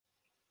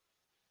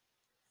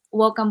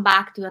Welcome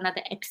back to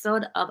another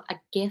episode of A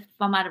Gift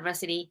from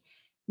Adversity.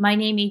 My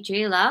name is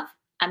Juri Love.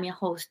 I'm your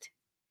host.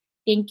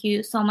 Thank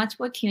you so much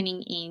for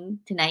tuning in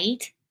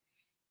tonight.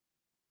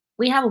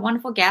 We have a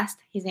wonderful guest.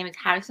 His name is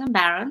Harrison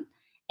Barron,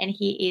 and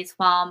he is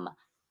from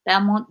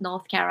Belmont,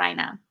 North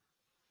Carolina.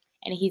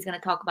 And he's going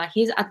to talk about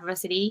his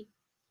adversity,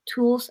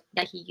 tools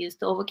that he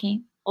used to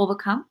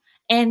overcome,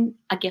 and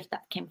a gift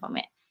that came from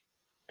it.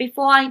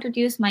 Before I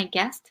introduce my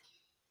guest,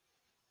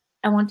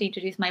 I want to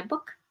introduce my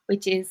book,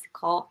 which is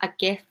called A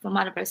Gift from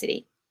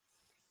Adversity.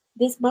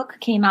 This book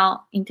came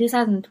out in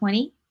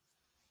 2020.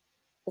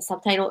 The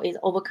subtitle is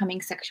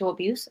Overcoming Sexual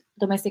Abuse,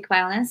 Domestic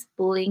Violence,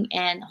 Bullying,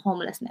 and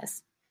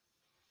Homelessness.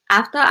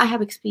 After I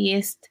have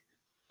experienced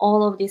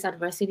all of these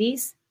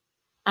adversities,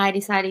 I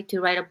decided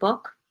to write a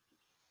book.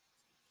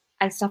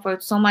 I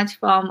suffered so much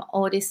from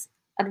all these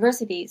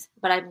adversities,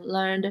 but I've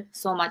learned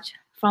so much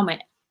from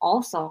it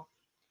also.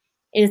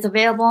 It is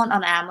available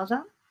on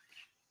Amazon,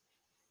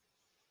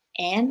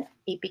 and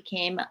it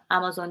became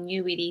Amazon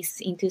new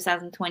release in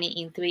 2020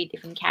 in 3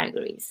 different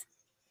categories.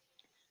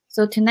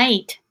 So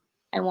tonight,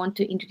 I want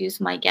to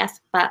introduce my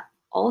guest, but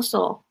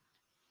also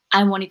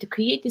I wanted to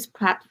create this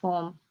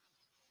platform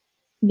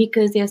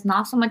because there's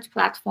not so much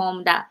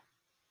platform that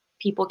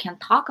people can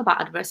talk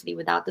about adversity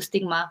without the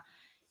stigma.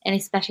 And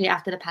especially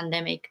after the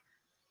pandemic,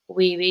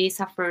 we really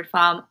suffered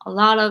from a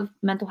lot of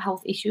mental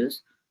health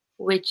issues,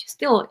 which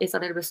still is a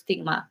little bit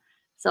stigma.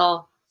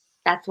 So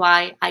that's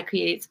why I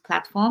created this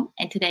platform.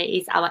 And today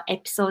is our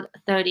episode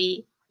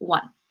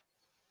 31.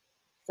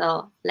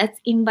 So let's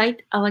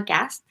invite our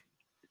guest.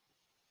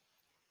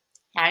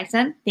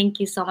 Harrison, thank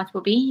you so much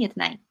for being here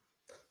tonight.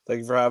 Thank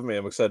you for having me.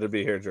 I'm excited to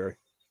be here, Juri.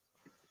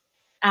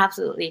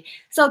 Absolutely.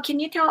 So can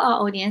you tell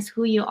our audience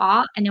who you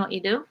are and what you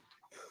do?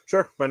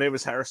 Sure. My name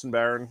is Harrison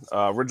Barron.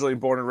 Originally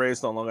born and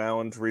raised on Long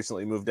Island.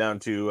 Recently moved down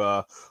to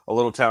a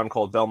little town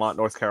called Belmont,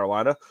 North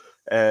Carolina.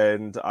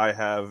 And I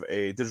have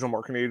a digital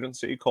marketing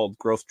agency called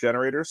Growth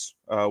Generators.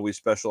 We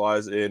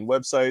specialize in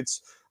websites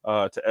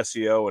to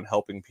SEO and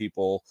helping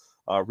people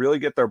really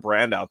get their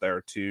brand out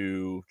there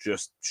to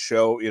just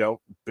show,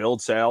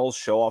 build sales,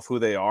 show off who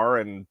they are.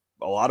 And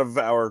a lot of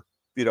our,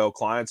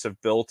 clients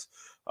have built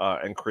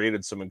and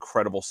created some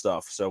incredible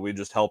stuff. So we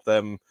just help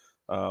them,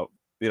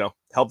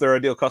 help their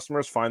ideal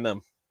customers find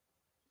them.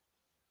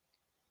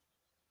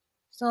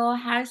 So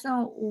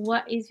Harrison,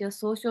 what is your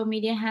social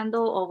media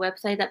handle or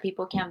website that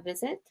people can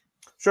visit?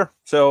 Sure.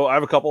 So I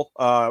have a couple.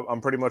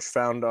 I'm pretty much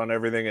found on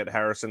everything at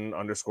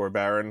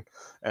Harrison_Barron.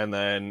 And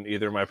then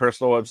either my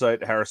personal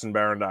website,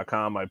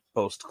 harrisonbarron.com. I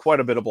post quite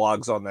a bit of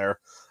blogs on there.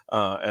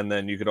 And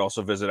then you could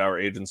also visit our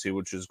agency,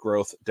 which is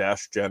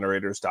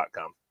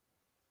growth-generators.com.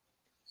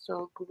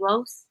 So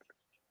growth.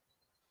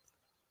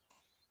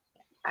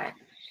 All right.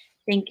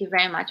 Thank you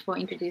very much for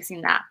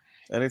introducing that.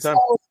 Anytime.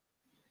 So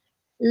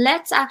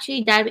let's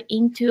actually dive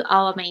into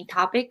our main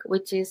topic,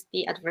 which is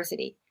the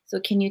adversity. So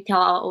can you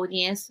tell our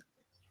audience,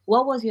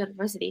 what was your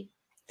adversity?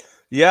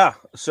 Yeah.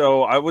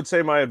 So I would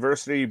say my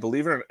adversity,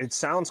 believe it or not, it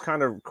sounds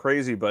kind of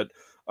crazy, but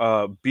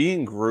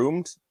being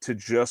groomed to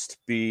just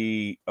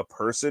be a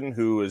person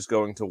who is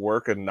going to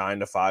work a 9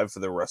 to 5 for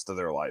the rest of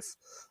their life.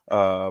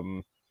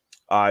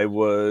 I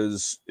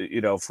was,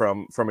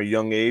 from a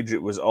young age,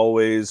 it was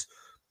always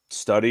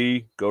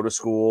study, go to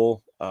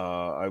school.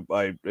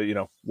 I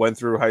went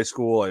through high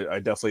school. I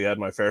definitely had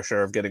my fair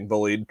share of getting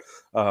bullied.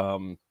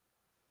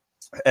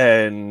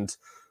 And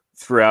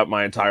throughout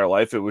my entire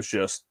life, it was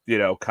just,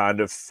 kind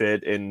of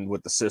fit in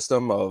with the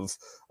system of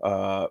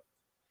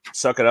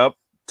suck it up,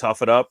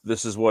 tough it up.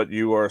 This is what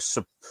you are,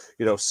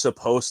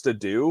 supposed to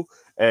do.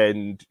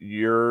 And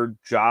your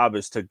job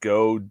is to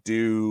go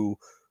do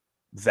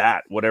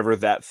that, whatever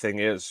that thing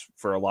is.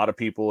 For a lot of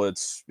people,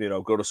 it's,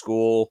 go to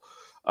school,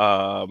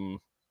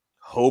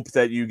 hope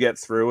that you get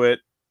through it,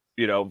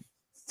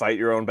 fight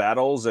your own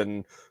battles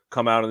and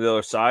come out on the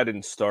other side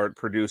and start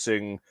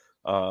producing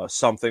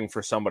something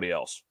for somebody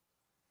else.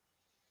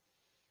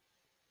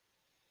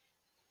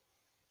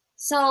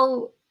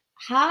 So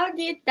how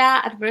did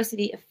that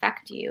adversity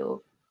affect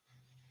you?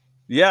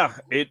 Yeah,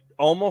 it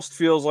almost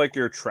feels like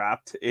you're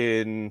trapped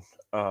in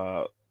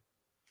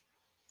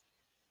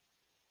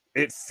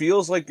it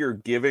feels like you're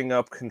giving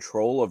up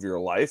control of your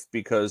life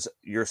because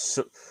you're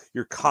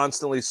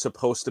constantly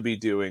supposed to be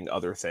doing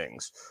other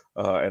things.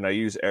 And I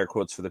use air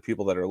quotes for the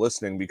people that are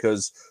listening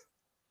because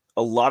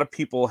a lot of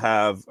people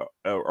have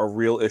a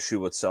real issue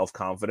with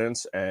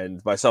self-confidence,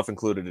 and myself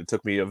included. It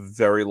took me a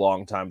very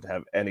long time to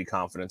have any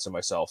confidence in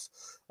myself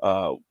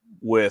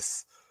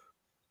with,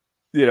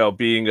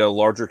 being a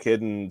larger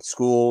kid in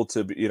school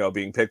to,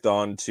 being picked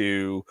on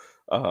to,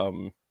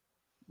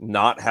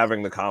 not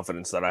having the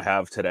confidence that I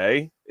have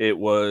today. It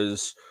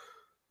was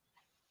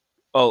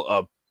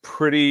a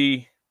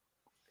pretty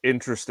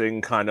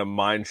interesting kind of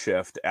mind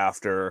shift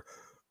after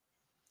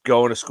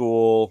going to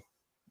school,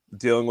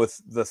 dealing with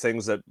the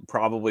things that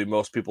probably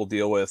most people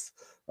deal with,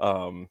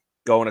 going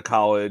to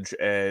college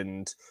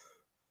and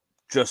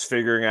just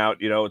figuring out,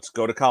 it's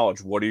go to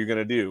college. What are you going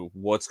to do?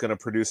 What's going to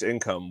produce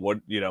income?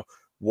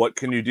 what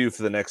can you do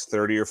for the next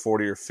 30 or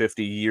 40 or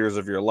 50 years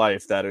of your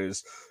life that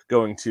is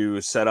going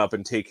to set up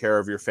and take care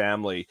of your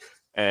family?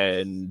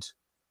 And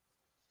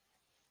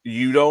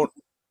you don't,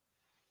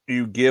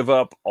 you give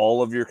up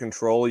all of your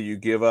control, you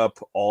give up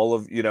all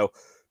of, you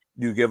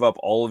give up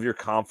all of your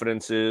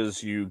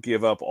confidences, you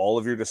give up all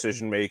of your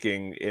decision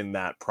making in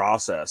that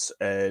process.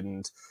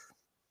 And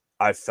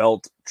I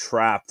felt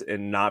trapped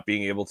in not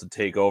being able to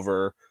take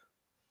over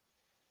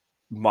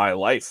my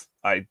life.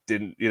 I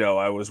didn't,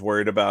 I was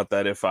worried about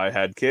that if I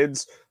had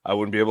kids, I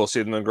wouldn't be able to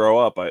see them grow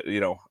up.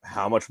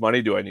 How much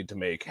money do I need to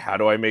make? How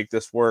do I make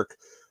this work?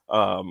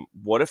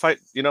 What if I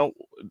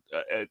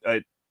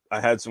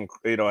had some,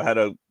 I had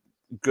a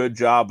good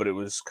job, but it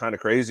was kind of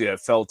crazy. I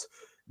felt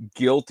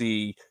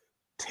guilty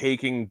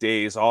taking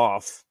days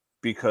off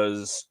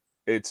because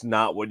it's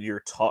not what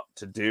you're taught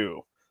to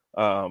do.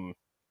 Um,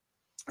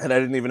 and I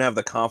didn't even have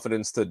the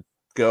confidence to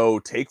go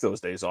take those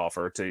days off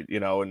or to,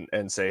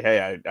 and say,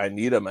 hey, I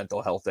need a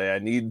mental health day. I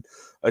need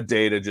a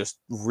day to just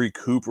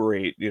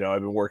recuperate.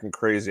 I've been working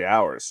crazy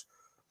hours.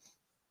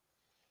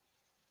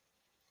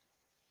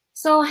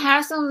 So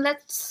Harrison,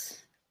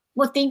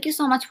 thank you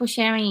so much for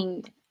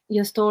sharing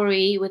your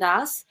story with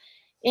us.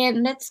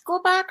 And let's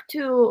go back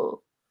to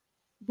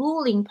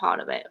bullying part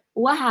of it.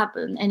 What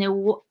happened? And do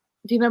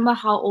you remember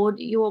how old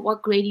you were,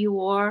 what grade you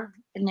were,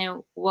 and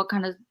then what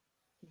kind of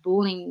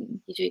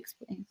bullying did you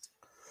experience?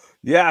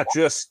 Yeah,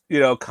 just,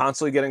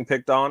 constantly getting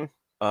picked on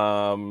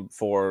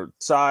for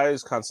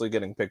size, constantly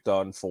getting picked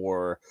on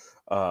for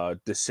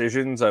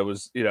decisions. I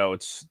was,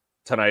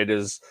 tonight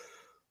is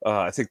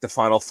I think the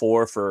Final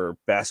Four for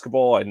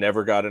basketball. I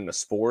never got into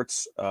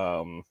sports.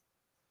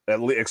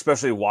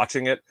 Especially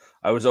watching it,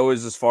 I was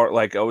always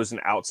I was an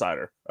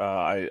outsider.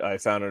 I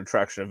found an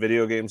attraction to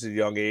video games at a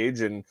young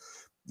age, and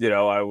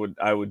I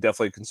would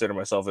definitely consider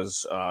myself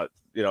as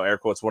air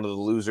quotes, one of the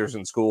losers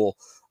in school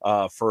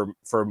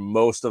for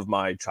most of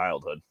my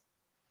childhood.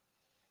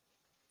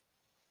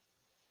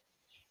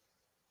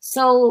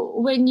 So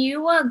when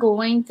you were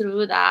going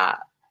through that,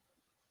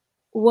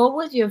 what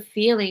was your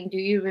feeling? Do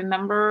you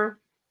remember?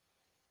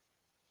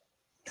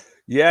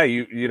 Yeah,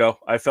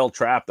 I felt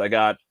trapped.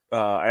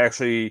 I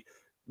actually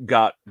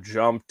got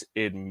jumped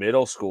in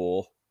middle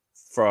school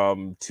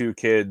from two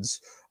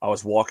kids. I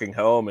was walking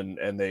home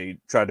and they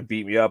tried to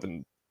beat me up,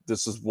 and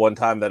this is one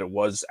time that it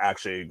was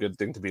actually a good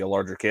thing to be a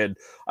larger kid.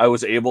 I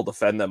was able to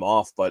fend them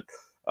off, but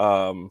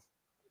um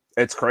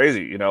it's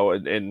crazy,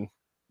 and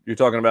you're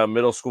talking about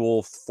middle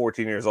school,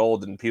 14 years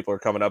old, and people are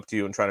coming up to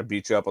you and trying to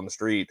beat you up on the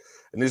street.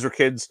 And these were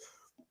kids,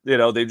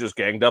 they just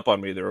ganged up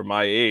on me. They were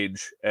my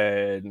age.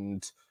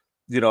 And,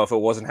 if it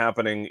wasn't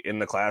happening in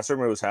the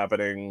classroom, it was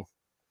happening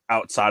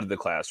outside of the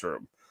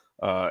classroom.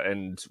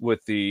 And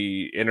with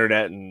the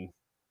internet and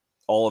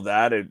all of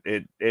that,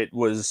 it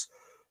was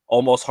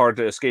almost hard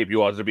to escape. You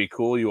wanted to be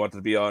cool. You wanted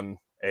to be on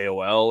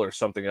AOL or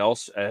something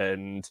else.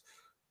 And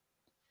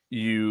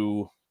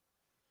you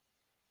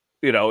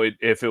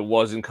if it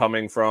wasn't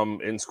coming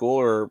from in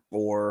school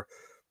or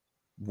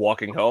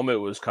walking home, it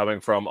was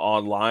coming from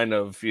online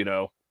of,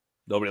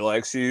 nobody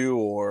likes you,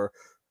 or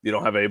you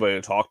don't have anybody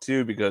to talk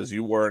to because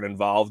you weren't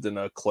involved in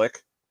a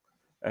clique.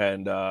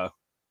 And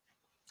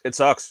it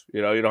sucks.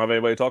 You don't have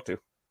anybody to talk to.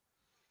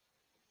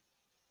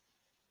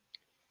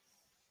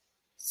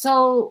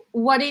 So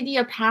what did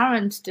your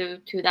parents do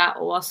to that,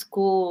 or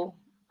school?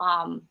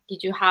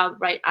 Did you have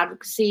right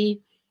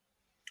advocacy?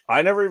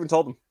 I never even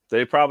told them.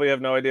 They probably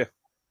have no idea.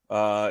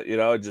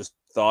 Just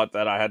thought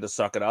that I had to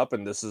suck it up,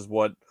 and this is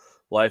what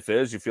life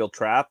is. You feel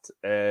trapped,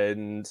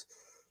 and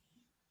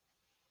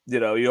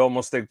you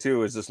almost think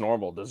too, is this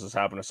normal? Does this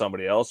happen to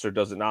somebody else or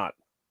does it not?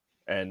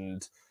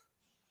 And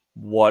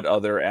what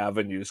other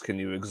avenues can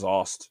you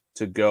exhaust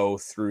to go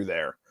through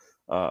there?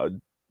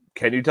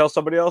 Can you tell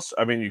somebody else?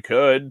 I mean, you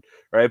could,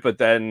 right? But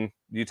then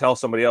you tell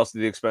somebody else at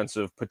the expense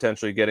of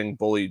potentially getting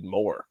bullied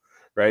more,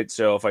 right?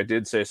 So if I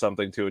did say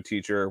something to a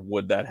teacher,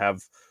 would that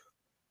have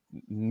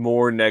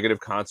more negative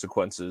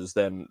consequences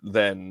than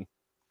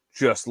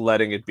just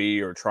letting it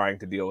be or trying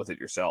to deal with it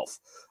yourself?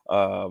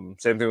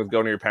 Same thing with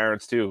going to your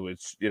parents too.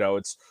 It's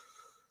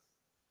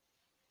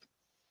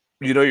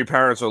your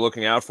parents are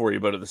looking out for you,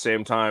 but at the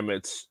same time,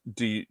 it's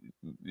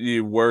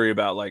you worry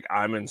about, like,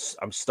 I'm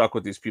stuck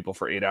with these people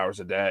for 8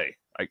 hours a day.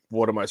 Like,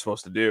 what am I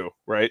supposed to do?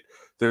 Right?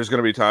 There's going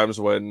to be times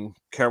when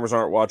cameras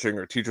aren't watching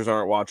or teachers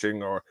aren't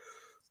watching or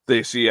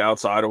they see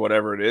outside or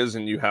whatever it is,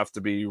 and you have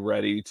to be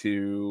ready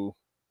to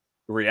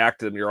react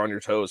to them. You're on your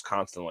toes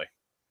constantly.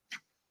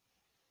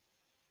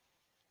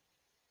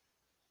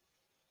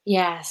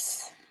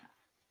 Yes,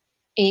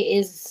 it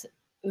is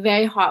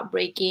very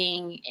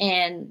heartbreaking,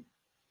 and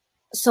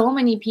so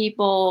many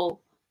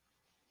people,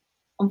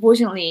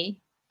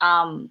 unfortunately,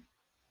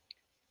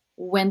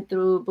 went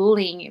through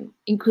bullying,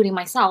 including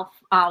myself,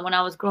 when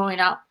I was growing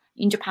up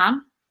in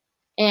Japan,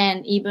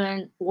 and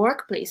even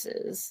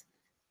workplaces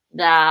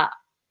that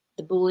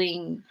the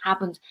bullying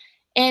happens.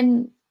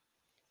 And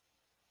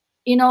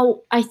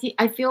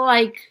I feel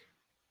like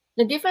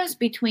the difference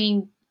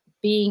between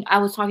I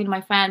was talking to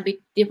my friend,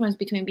 difference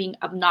between being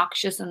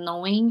obnoxious and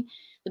annoying.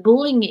 The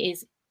bullying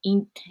is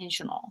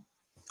intentional.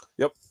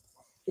 Yep.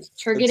 It's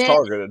It's targeted,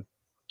 targeted.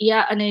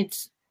 yeah, and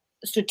it's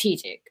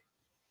strategic.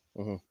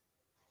 Mm-hmm.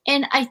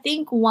 And I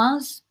think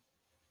once,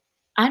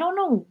 I don't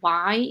know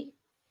why,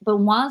 but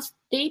once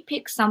they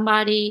pick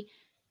somebody,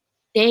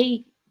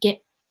 they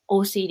get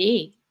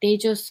OCD. They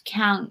just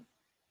can't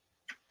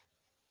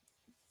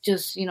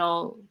just,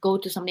 go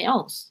to somebody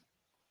else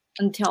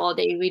until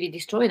they really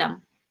destroy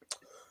them.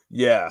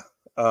 Yeah.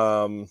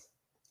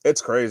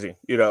 It's crazy.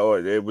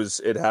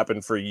 It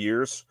happened for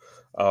years.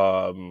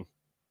 And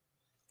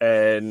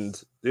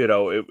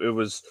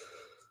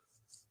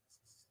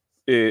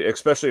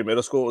especially in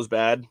middle school, it was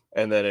bad.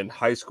 And then in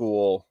high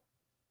school,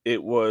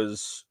 it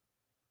was,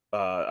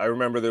 I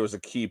remember there was a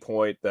key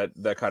point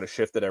that kind of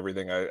shifted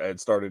everything. I had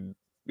started,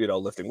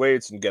 lifting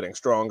weights and getting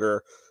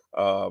stronger.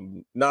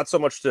 Not so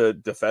much to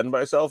defend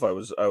myself. I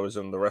was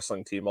in the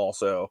wrestling team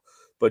also,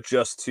 but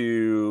just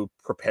to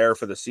prepare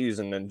for the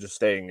season and just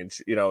staying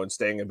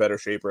in better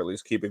shape, or at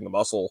least keeping the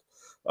muscle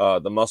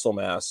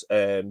mass.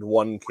 And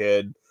one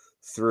kid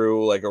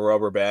threw like a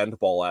rubber band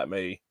ball at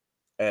me,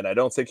 and I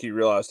don't think he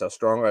realized how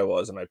strong I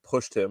was, and I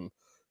pushed him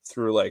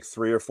through like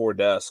 3 or 4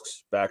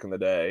 desks back in the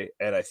day.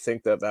 And I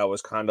think that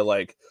was kind of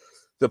like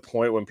the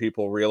point when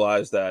people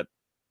realize that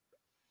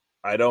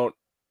I don't,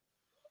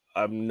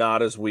 I'm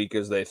not as weak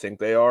as they think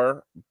they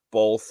are,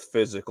 both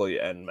physically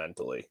and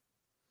mentally.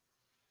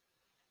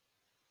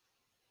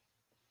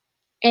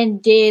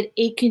 And did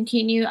it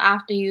continue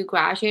after you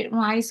graduated from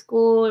high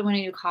school and went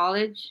into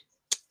college?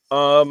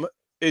 Um,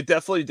 it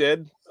definitely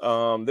did.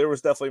 There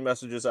was definitely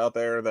messages out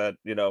there that,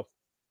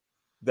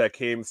 that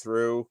came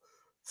through.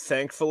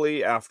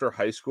 Thankfully, after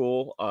high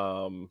school,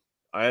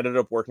 I ended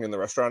up working in the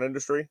restaurant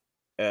industry,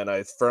 and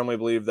I firmly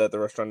believe that the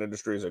restaurant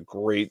industry is a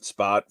great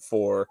spot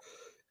for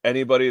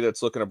anybody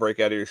that's looking to break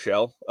out of your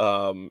shell.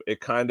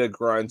 It kind of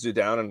grinds you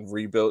down and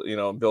rebuild,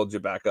 and builds you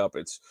back up.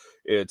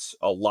 It's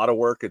a lot of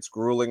work. It's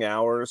grueling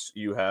hours.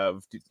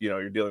 You're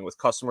dealing with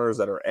customers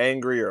that are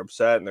angry or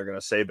upset, and they're going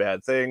to say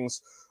bad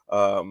things.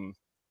 And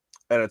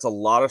it's a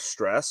lot of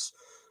stress,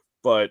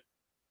 but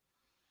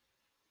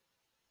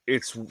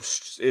it's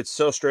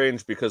so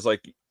strange because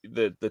like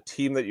the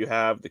team that you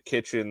have, the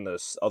kitchen,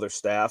 other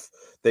staff,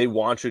 they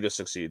want you to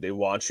succeed. They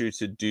want you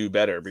to do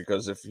better,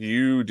 because if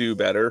you do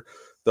better,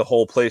 the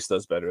whole place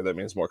does better. That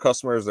means more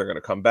customers, they're going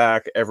to come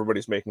back,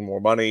 everybody's making more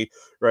money,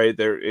 right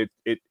there.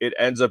 It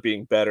ends up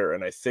being better.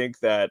 And I think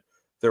that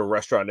the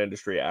restaurant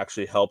industry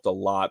actually helped a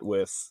lot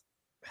with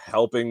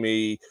helping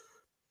me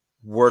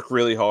work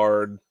really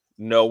hard,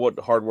 know what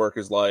hard work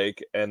is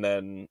like, and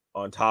then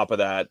on top of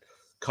that,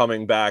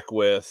 coming back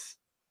with,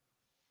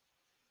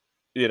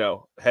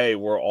 hey,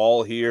 we're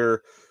all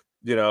here,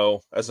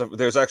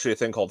 there's actually a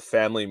thing called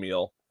family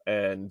meal.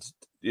 And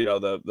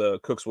the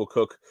cooks will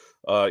cook,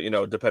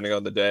 depending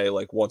on the day,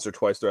 like once or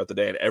twice throughout the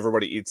day, and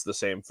everybody eats the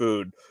same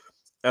food.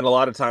 And a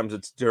lot of times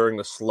it's during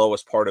the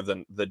slowest part of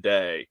the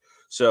day.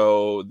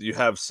 So you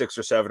have 6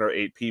 or 7 or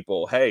 8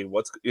 people. Hey,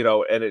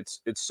 and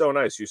it's so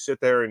nice. You sit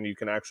there and you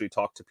can actually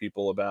talk to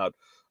people about,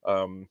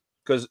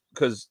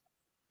 because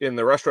in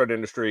the restaurant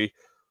industry,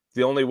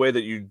 the only way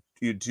that you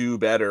do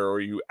better, or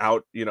you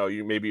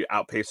maybe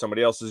outpace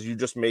somebody else, is you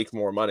just make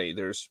more money.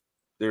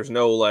 There's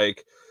no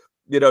like,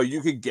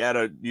 you could get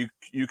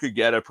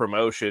a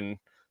promotion,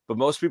 but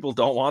most people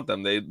don't want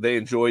them. They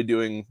enjoy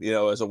doing,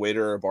 as a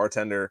waiter or a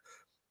bartender,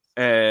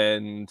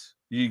 and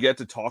you get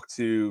to talk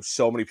to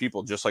so many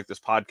people, just like this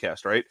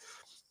podcast, right?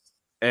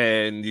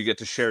 And you get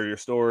to share your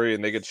story,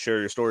 and they get to share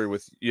your story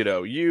with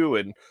you.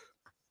 And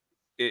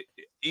it,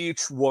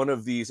 each one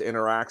of these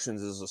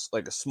interactions is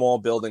like a small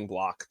building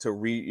block to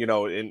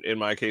in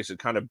my case, it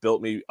kind of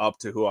built me up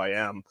to who I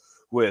am,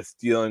 with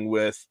dealing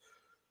with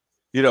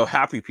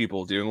happy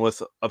people, dealing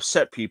with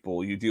upset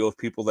people. You deal with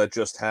people that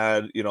just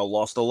had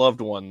lost a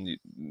loved one,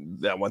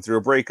 that went through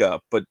a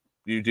breakup, but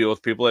you deal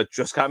with people that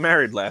just got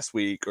married last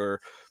week, or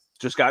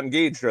just got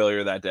engaged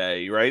earlier that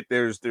day, right?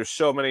 There's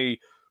so many,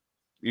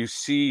 you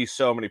see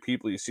so many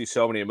people, you see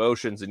so many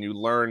emotions, and you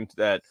learned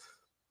that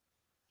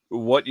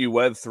what you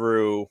went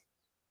through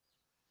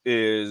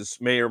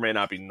may or may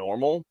not be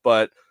normal.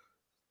 But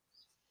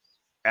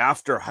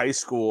after high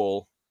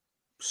school,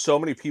 so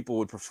many people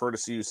would prefer to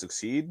see you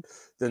succeed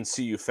than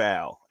see you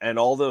fail. And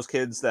all those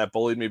kids that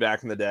bullied me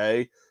back in the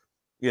day,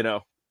 you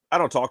know, I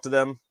don't talk to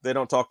them. They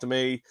don't talk to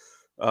me.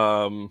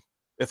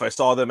 If I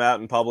saw them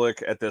out in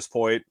public at this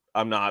point,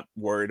 I'm not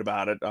worried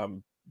about it.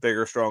 I'm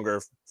bigger,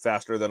 stronger,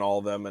 faster than all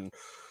of them. And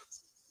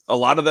a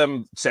lot of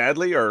them,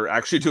 sadly, are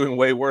actually doing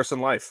way worse in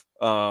life.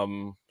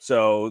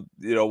 So,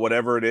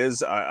 whatever it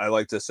is, I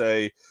like to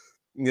say,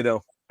 you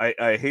know,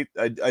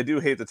 I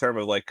do hate the term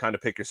of like kind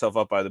of pick yourself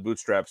up by the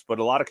bootstraps, but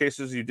a lot of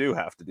cases you do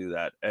have to do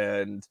that.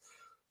 And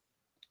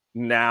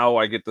now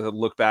I get to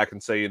look back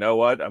and say, you know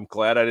what? I'm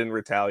glad I didn't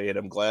retaliate.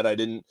 I'm glad I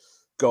didn't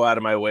go out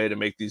of my way to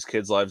make these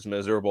kids' lives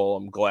miserable.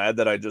 I'm glad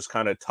that I just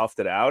kind of toughed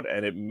it out,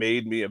 and it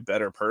made me a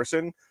better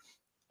person.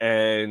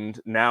 And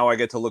now I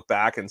get to look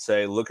back and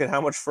say, look at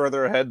how much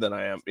further ahead than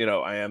I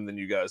am than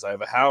you guys. I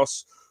have a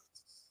house.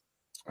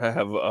 I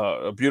have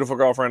a beautiful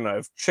girlfriend. I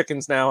have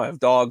chickens now. I have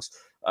dogs.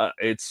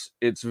 It's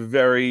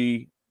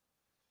very.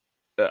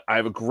 I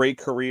have a great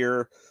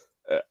career.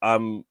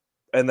 And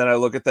then I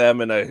look at them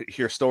and I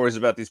hear stories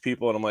about these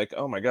people, and I'm like,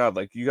 oh my god,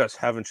 like you guys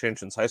haven't changed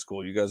since high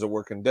school. You guys are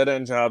working dead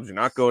end jobs. You're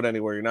not going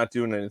anywhere. You're not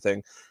doing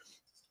anything.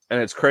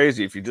 And it's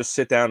crazy if you just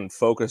sit down and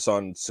focus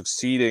on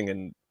succeeding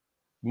and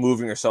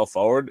moving yourself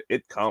forward,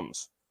 it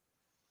comes.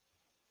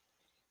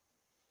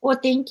 Well,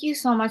 thank you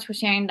so much for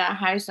sharing that,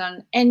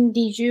 Harrison. And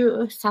did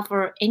you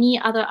suffer any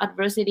other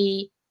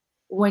adversity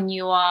when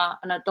you are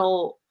an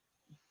adult?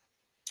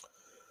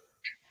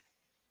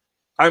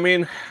 I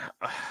mean,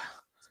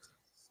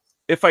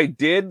 if I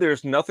did,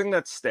 there's nothing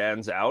that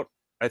stands out.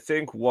 I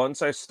think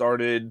once I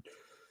started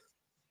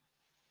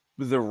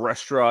the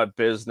restaurant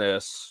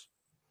business,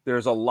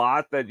 there's a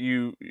lot that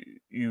you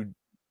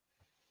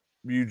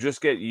you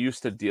just get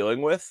used to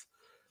dealing with.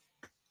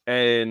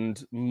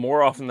 And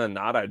more often than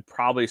not, I'd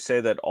probably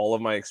say that all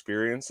of my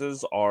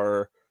experiences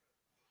are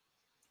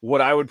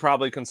what I would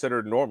probably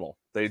consider normal.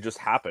 They just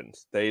happened.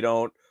 They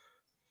don't,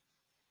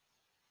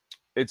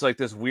 it's like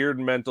this weird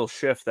mental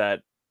shift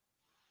that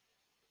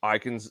I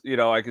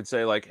could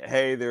say like,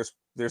 hey, there's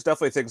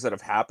definitely things that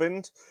have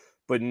happened,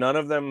 but none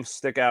of them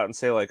stick out and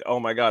say like, oh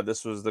my god,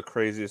 this was the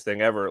craziest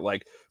thing ever.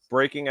 Like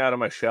breaking out of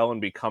my shell and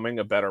becoming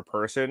a better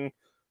person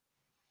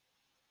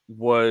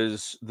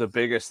was the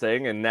biggest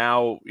thing. And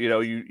now,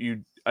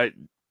 I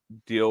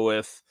deal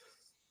with,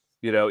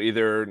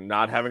 either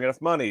not having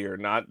enough money or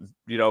not,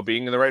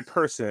 being the right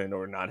person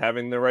or not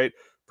having the right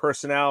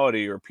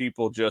personality or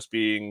people just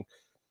being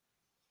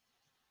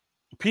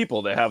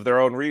people that have their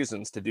own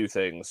reasons to do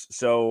things.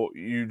 So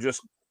you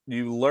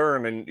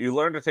learn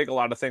to take a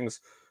lot of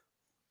things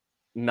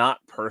not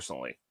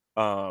personally.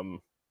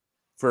 Um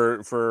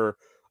for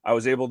I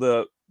was able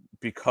to,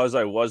 because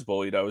I was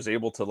bullied, I was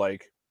able to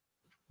like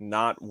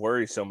not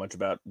worry so much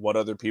about what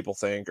other people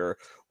think or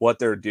what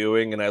they're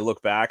doing. And I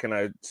look back and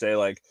I say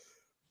like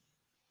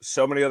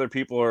so many other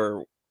people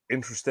are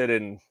interested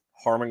in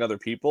harming other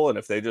people, and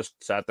if they just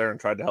sat there and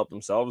tried to help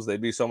themselves, they'd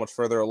be so much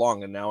further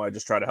along. And now I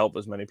just try to help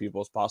as many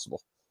people as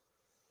possible.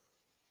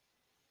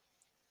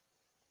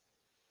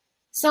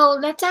 So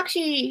let's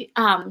actually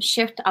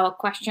shift our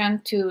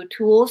question to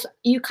tools.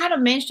 You kind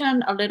of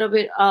mentioned a little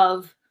bit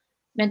of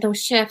mental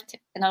shift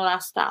and all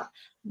that stuff.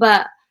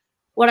 But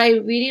what I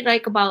really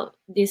like about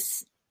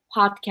this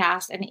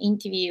podcast and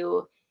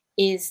interview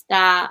is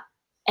that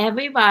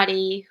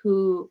everybody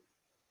who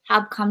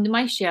have come to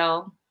my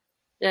show,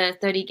 the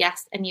 30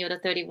 guests and you're the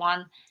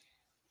 31,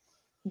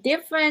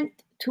 different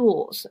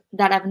tools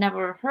that I've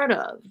never heard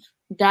of,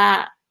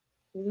 that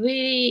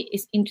really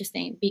is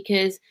interesting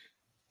because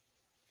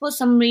for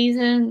some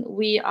reason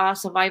we are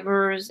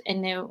survivors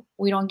and then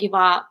we don't give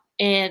up,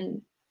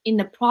 and in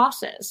the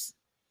process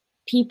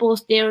people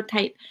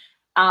stereotype,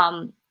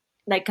 um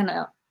like kind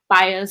of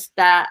bias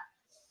that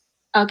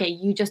okay,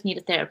 you just need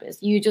a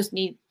therapist, you just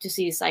need to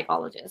see a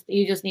psychologist,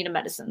 you just need a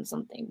medicine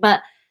something.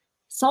 But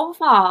so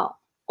far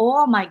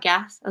all my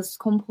guests has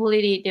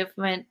completely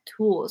different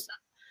tools.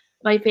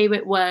 My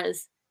favorite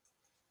was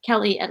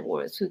Kelly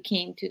Edwards, who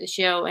came to the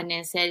show and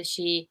then said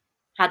she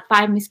had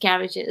 5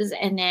 miscarriages,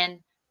 and then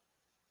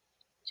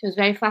she was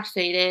very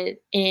frustrated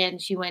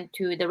and she went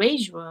to the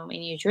rage room in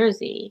New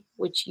Jersey,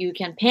 which you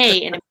can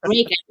pay and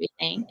break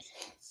everything.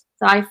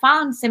 So I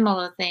found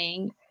similar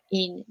thing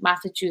in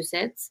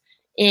Massachusetts,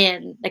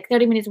 and like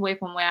 30 minutes away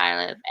from where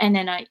I live. And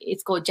then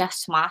it's called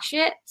Just Smash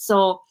It.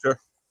 So Sure.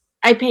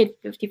 I paid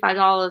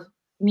 $55.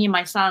 Me and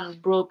my son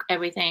broke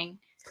everything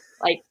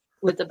like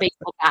with a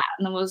baseball bat.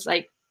 And it was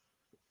like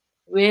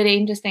really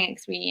interesting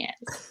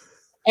experience.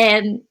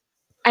 And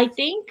I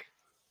think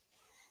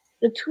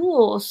the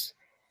tools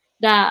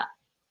that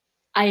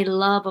I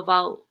love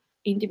about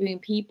interviewing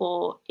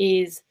people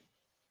is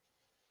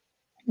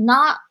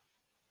not,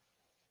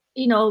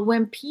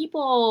 when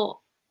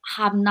people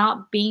have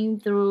not been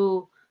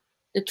through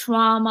the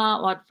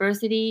trauma or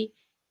adversity,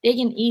 they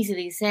can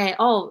easily say,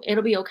 oh,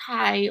 it'll be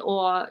okay,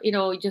 or,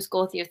 just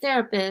go to your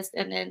therapist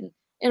and then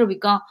it'll be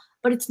gone.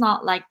 But it's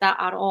not like that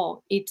at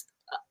all. It's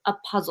a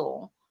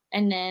puzzle.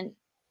 And then,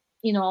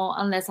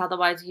 unless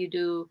otherwise you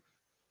do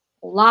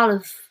a lot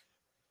of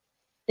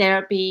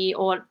therapy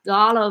or a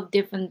lot of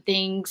different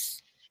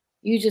things,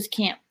 you just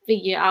can't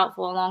figure out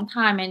for a long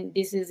time. And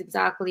this is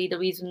exactly the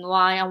reason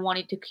why I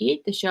wanted to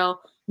create the show,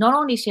 not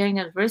only sharing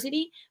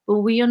adversity, but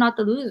we are not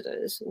the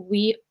losers.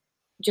 We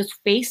just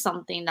face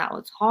something that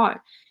was hard,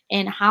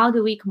 and how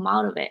do we come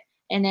out of it,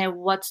 and then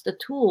what's the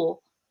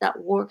tool that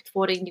worked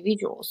for the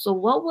individual. So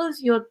what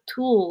was your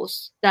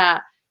tools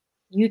that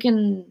you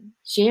can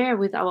share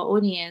with our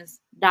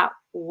audience that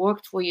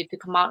worked for you to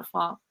come out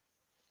from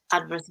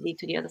adversity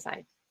to the other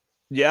side?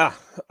 Yeah.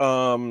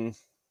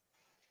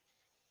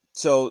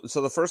 So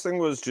the first thing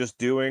was just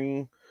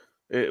doing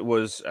it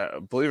was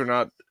believe it or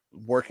not,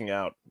 working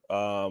out.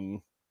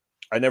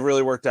 I never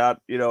really worked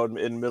out,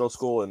 in middle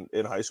school and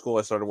in high school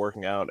I started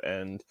working out.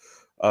 And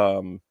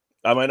um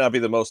I might not be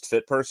the most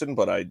fit person,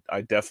 but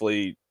I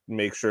definitely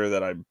make sure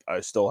that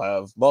I still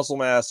have muscle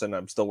mass and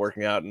I'm still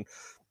working out and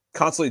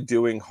constantly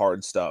doing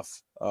hard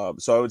stuff.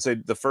 So I would say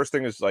the first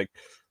thing is like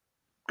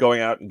going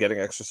out and getting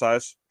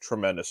exercise,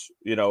 tremendous.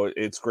 You know,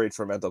 it's great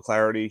for mental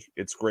clarity.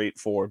 It's great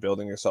for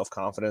building your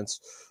self-confidence.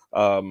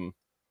 Don't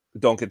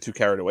get too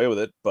carried away with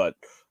it, but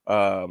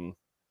that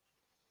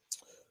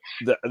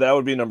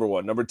would be number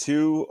one. Number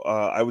two,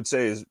 I would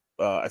say is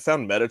I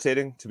found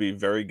meditating to be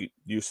very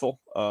useful.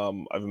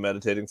 I've been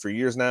meditating for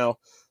years now.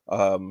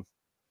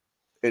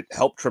 It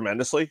helped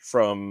tremendously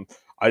from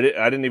I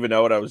didn't even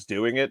know what I was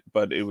doing it,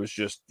 but it was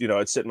just, you know,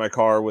 I'd sit in my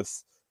car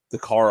with the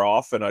car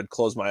off and I'd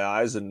close my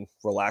eyes and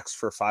relax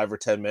for 5 or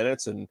 10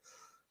 minutes, and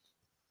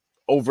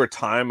over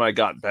time I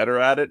got better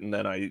at it, and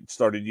then I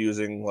started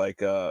using like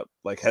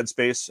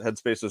Headspace.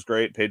 Headspace was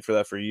great, paid for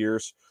that for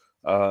years.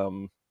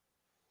 Um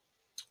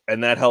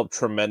and that helped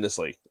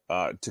tremendously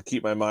to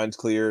keep my mind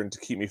clear and to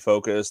keep me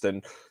focused,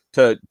 and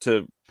to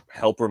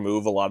help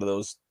remove a lot of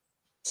those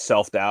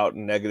self-doubt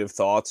and negative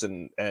thoughts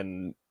and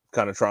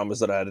kind of traumas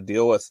that I had to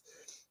deal with.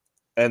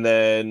 And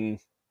then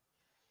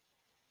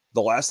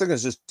the last thing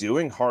is just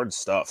doing hard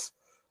stuff.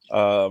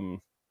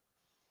 Um,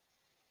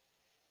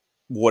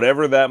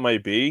 Whatever that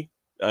might be.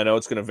 I know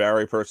it's going to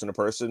vary person to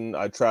person.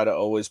 I try to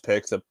always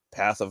pick the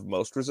path of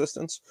most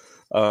resistance.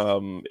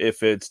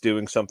 If it's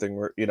doing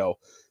something, you know,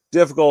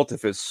 difficult,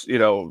 if it's, you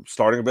know,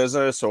 starting a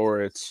business,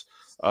 or it's,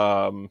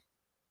 the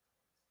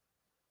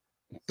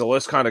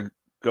list kind of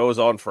goes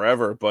on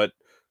forever, but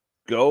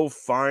go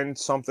find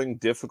something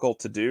difficult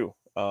to do.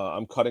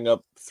 I'm cutting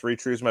up 3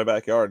 trees in my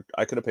backyard.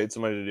 I could have paid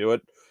somebody to do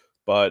it,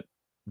 but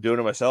doing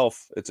it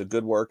myself, it's a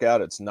good workout.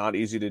 It's not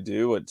easy to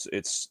do.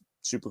 It's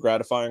super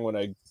gratifying when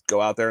I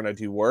go out there and I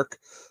do work.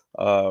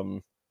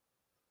 Um,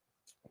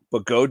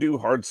 but go do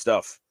hard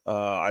stuff.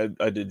 I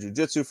did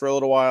jujitsu for a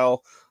little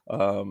while.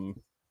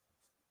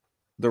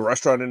 The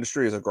restaurant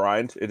industry is a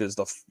grind. It is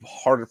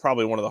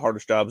probably one of the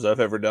hardest jobs I've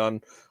ever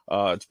done.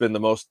 It's been the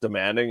most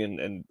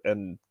demanding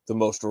and the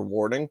most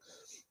rewarding.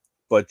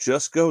 But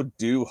just go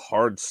do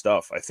hard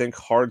stuff. I think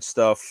hard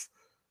stuff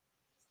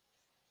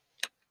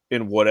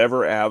in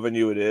whatever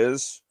avenue it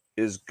is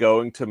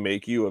going to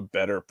make you a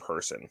better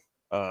person.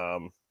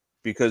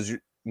 Because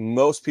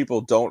most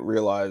people don't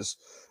realize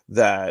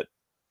that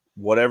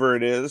whatever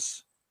it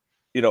is,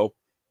 you know,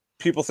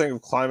 people think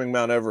of climbing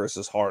Mount Everest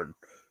as hard.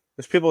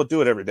 There's people that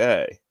do it every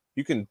day.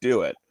 You can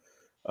do it.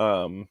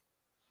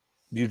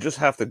 You just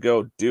have to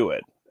go do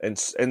it and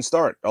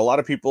start. A lot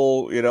of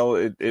people, you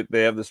know,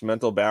 they have this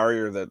mental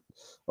barrier that,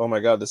 oh my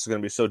God, this is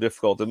going to be so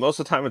difficult. And most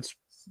of the time it's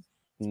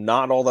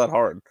not all that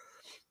hard.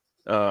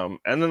 And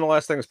then the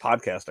last thing is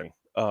podcasting.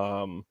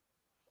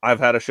 I've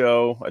had a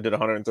show. I did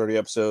 130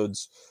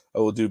 episodes. I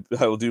will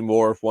do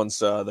more once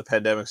the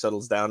pandemic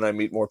settles down and I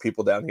meet more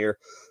people down here.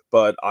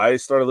 But I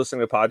started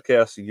listening to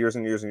podcasts years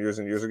and years and years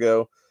and years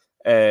ago,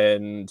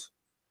 and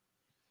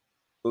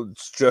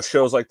it's just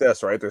shows like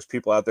this, right? There's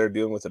people out there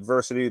dealing with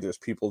adversity. There's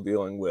people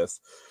dealing with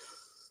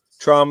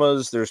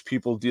traumas. There's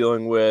people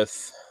dealing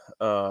with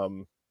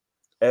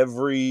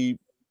every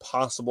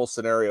possible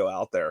scenario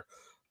out there.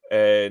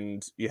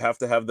 And you have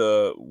to have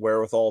the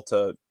wherewithal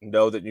to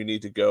know that you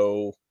need to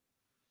go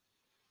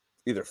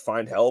either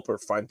find help or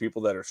find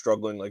people that are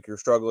struggling like you're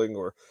struggling,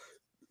 or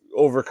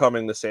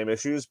overcoming the same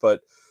issues.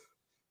 But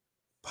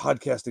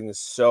podcasting is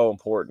so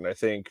important. I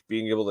think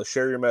being able to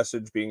share your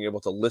message, being able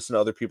to listen to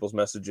other people's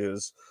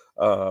messages.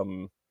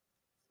 You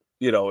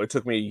know, it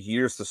took me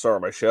years to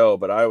start my show,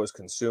 but I was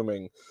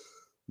consuming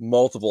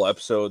multiple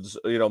episodes,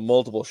 you know,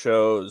 multiple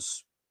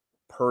shows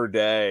per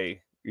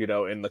day, you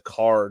know, in the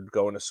car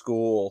going to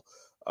school,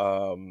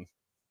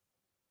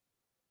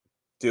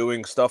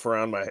 doing stuff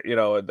around my, you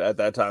know, at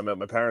that time at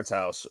my parents'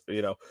 house.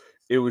 You know,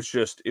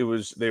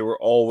 they were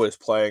always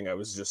playing. I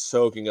was just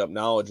soaking up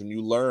knowledge, and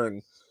you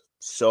learn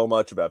so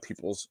much about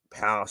people's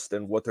past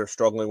and what they're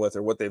struggling with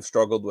or what they've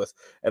struggled with.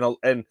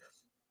 And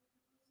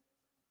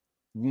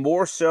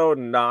more so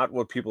not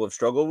what people have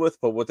struggled with,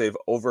 but what they've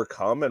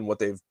overcome and what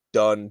they've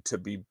done to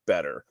be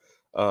better.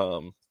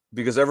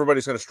 Because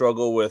everybody's going to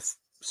struggle with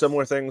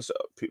similar things.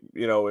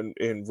 You know,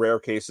 in rare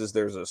cases,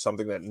 there's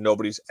something that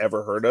nobody's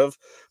ever heard of.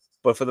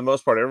 But for the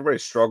most part, everybody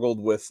struggled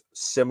with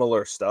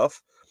similar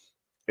stuff.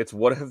 It's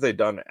what have they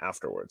done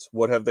afterwards?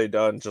 What have they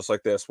done just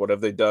like this? What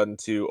have they done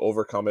to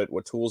overcome it?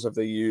 What tools have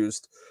they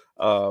used?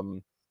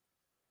 And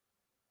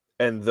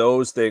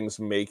those things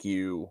make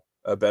you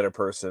a better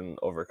person,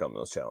 overcome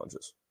those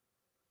challenges.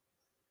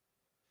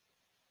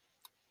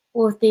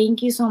 Well,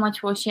 thank you so much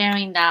for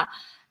sharing that.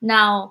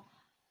 Now,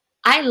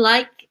 I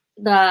like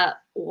the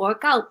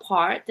workout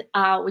part,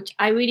 which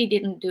I really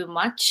didn't do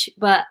much,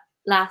 but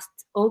last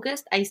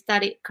August I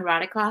studied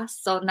karate class,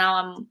 so now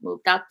I'm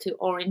moved up to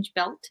orange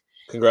belt.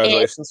 And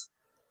Congratulations.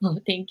 oh,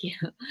 thank you.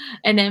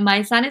 And then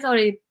my son is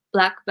already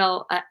black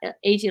belt at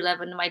age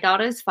 11. My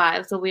daughter is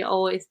 5, so we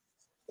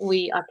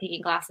are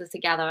taking classes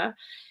together.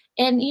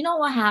 And you know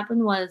what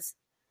happened was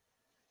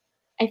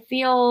I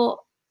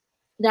feel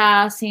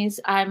that since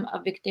I'm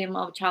a victim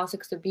of child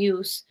sex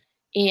abuse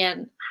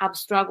and have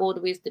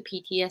struggled with the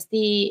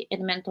PTSD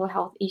and mental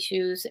health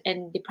issues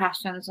and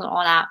depressions and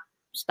all that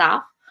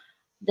stuff,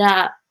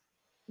 that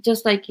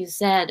just like you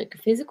said,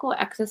 physical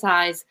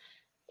exercise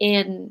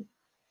and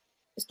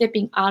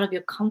stepping out of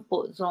your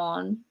comfort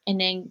zone and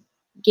then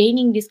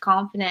gaining this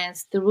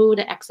confidence through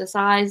the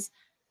exercise.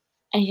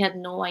 I had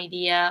no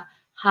idea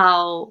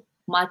how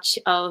much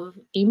of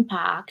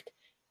impact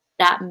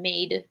that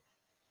made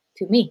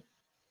to me.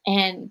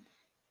 And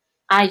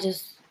I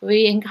just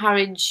really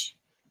encourage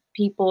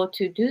people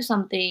to do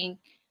something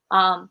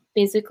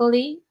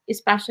physically,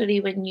 especially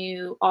when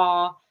you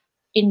are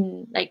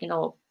in like,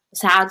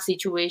 sad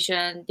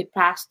situation,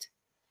 depressed,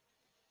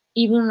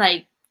 even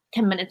like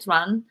 10 minutes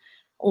run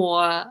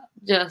or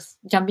just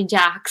jumping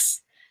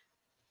jacks,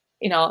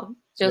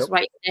 just Yep.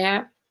 right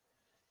there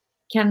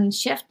can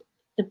shift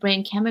the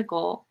brain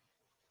chemical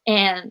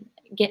and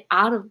get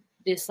out of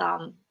this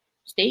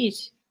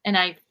stage. And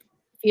I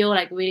feel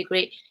like really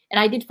great. And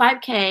I did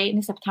 5K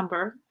in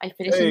September. I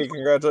finished in Hey,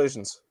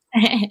 congratulations.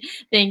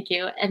 thank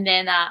you. And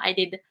then I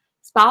did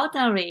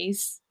Spartan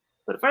race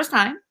for the first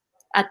time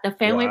at the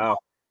Fenway Wow.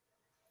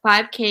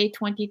 5K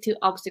 22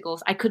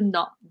 obstacles. I could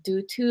not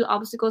do two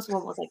obstacles.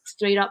 One was like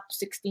straight up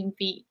 16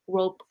 feet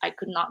rope. I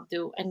could not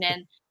do. And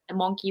then the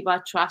monkey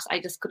bar thrust.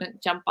 I just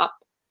couldn't jump up.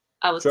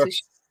 I was Sure. too.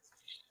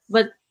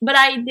 But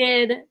I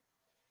did.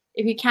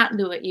 If you can't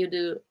do it, you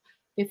do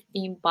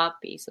 15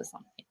 burpees or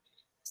something.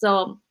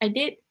 So I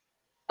did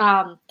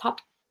top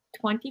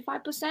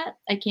 25%.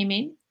 I came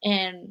in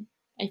and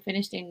I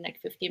finished in like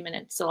 15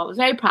 minutes. So I was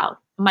very proud.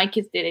 My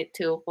kids did it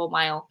too for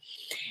mile.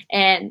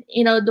 And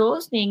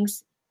those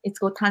things, it's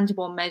got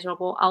tangible,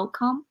 measurable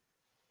outcome.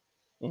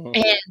 Mhm.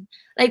 And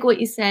like what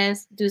it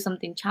says, do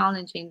something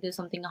challenging, do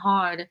something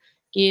hard,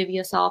 give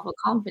yourself a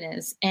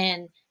confidence.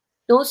 And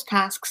those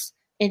tasks,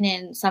 and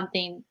then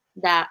something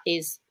that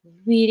is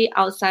really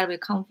outside of your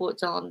comfort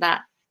zone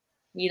that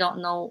you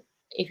don't know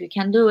if you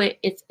can do it,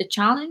 it's a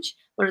challenge.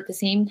 But at the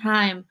same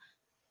time,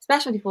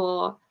 especially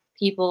for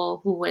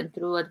people who went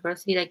through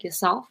adversity like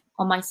yourself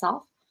or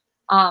myself,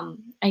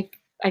 I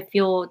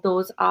feel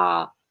those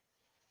are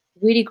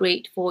really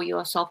great for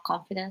your self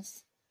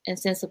confidence and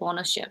sense of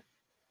ownership.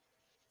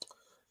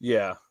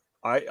 Yeah.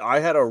 I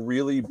had a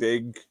really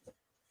big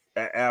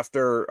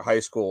after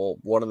high school,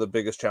 one of the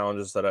biggest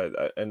challenges that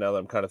and now that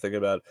I'm kind of thinking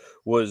about it,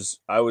 was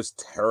I was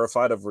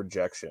terrified of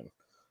rejection.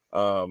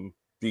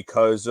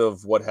 Because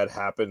of what had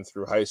happened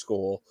through high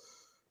school,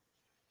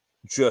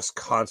 just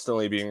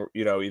constantly being,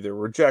 either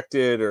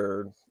rejected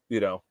or, you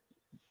know,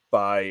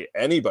 by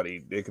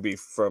anybody. It could be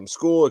from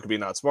school, it could be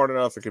not smart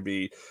enough, it could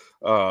be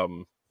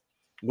um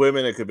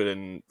women, it could have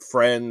been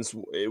friends.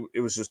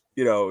 It was just,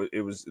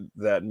 it was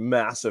that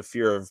massive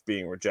fear of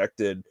being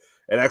rejected.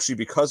 And actually,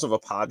 because of a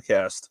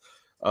podcast,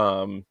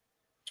 um,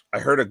 I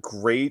heard a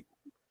great,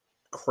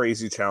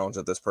 crazy challenge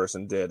that this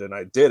person did, and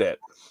I did it.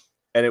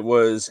 And it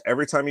was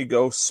every time you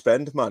go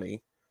spend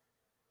money,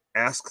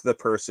 ask the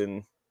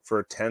person for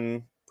a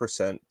 10%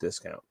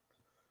 discount.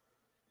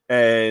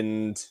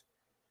 And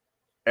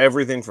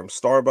everything from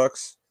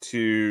Starbucks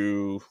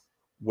to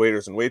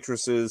waiters and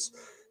waitresses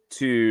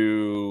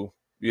to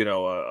a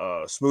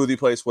smoothie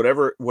place,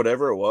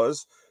 whatever it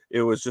was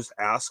just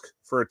ask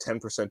for a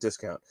 10%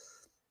 discount.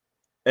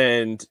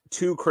 And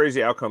two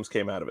crazy outcomes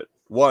came out of it.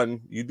 One,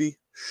 you'd be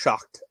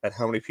shocked at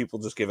how many people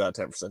just give out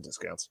 10%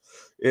 discounts.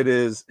 It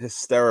is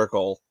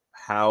hysterical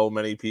how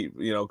many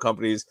people,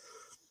 companies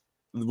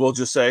will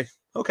just say,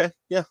 okay,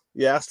 yeah,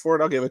 you asked for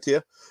it, I'll give it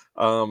to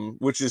you,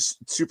 which is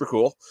super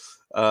cool.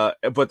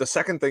 But the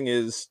second thing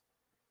is,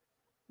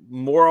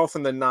 more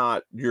often than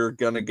not, you're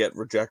going to get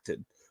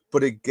rejected,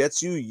 but it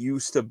gets you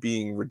used to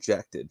being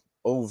rejected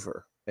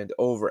over and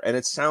over. And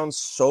it sounds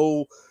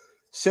so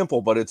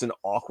simple, but it's an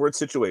awkward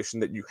situation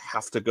that you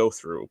have to go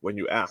through when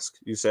you ask.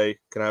 You say,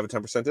 can I have a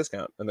 10%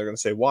 discount? And they're going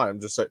to say, why?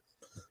 I'm just like,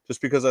 just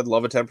because I'd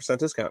love a 10%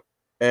 discount.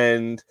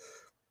 And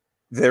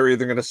they're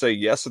either going to say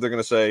yes or they're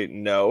going to say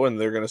no. And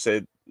they're going to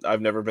say,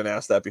 I've never been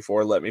asked that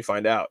before. Let me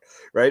find out.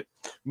 Right.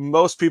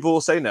 Most people will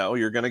say no.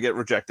 You're going to get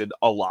rejected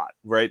a lot.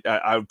 Right.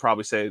 I would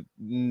probably say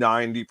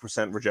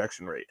 90%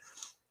 rejection rate.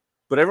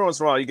 But every once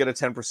in a while you get a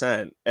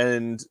 10%.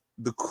 And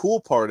the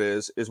cool part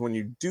is when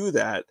you do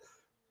that,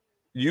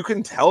 you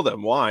can tell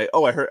them why.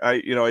 Oh, I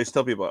used to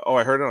tell people, oh,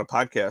 I heard it on a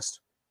podcast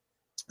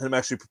and I'm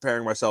actually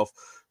preparing myself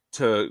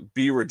to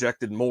be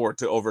rejected more,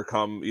 to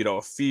overcome,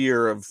 a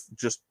fear of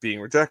just being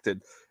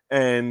rejected.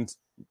 And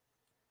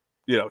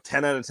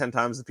 10 out of 10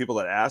 times the people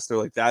that ask, they're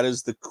like, that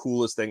is the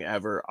coolest thing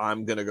ever.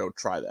 I'm going to go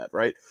try that.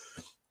 Right.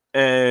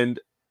 And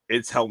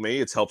it's helped me.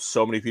 It's helped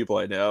so many people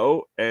I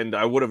know. And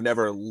I would have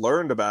never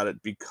learned about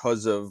it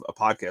because of a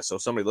podcast. So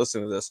somebody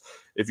listening to this,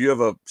 if you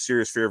have a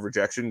serious fear of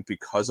rejection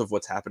because of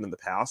what's happened in the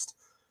past,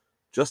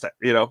 just,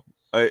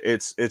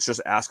 it's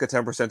just ask a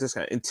 10%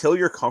 discount until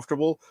you're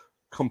comfortable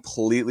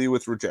completely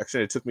with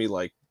rejection. It took me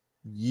like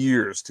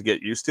years to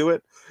get used to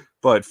it,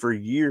 but for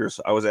years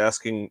I was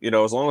asking,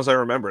 as long as I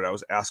remembered, I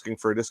was asking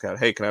for a discount.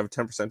 Hey, can I have a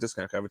 10%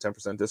 discount? Can I have a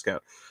 10%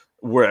 discount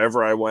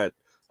wherever I went?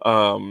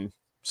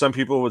 Some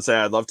people would say,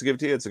 I'd love to give it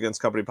to you, it's against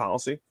company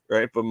policy,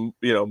 right? But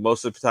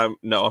most of the time,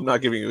 no, I'm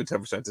not giving you a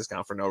 10%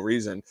 discount for no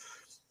reason.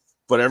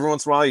 But every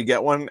once in a while you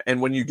get one,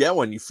 and when you get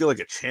one, you feel like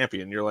a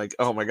champion. You're like,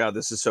 oh my god,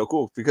 this is so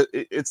cool, because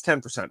it's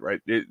 10%,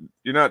 right?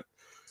 You're not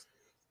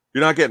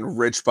you're not getting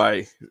rich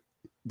by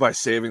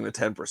saving the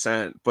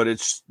 10%, but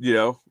it's,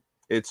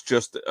 it's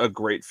just a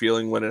great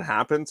feeling when it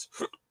happens.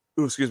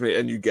 Ooh, excuse me,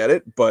 and you get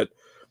it, but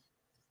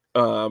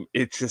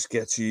it just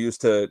gets you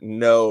used to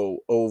no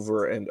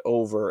over and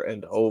over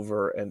and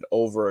over and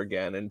over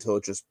again until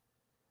it just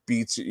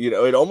beats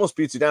you. It almost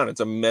beats you down.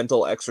 It's a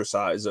mental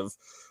exercise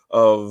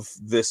of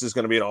this is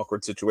going to be an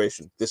awkward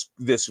situation.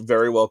 This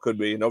very well could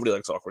be. Nobody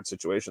likes awkward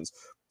situations.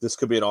 This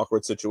could be an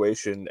awkward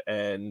situation,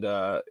 and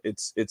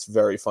it's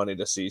very funny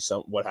to see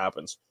what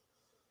happens.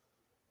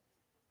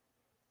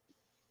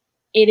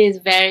 It is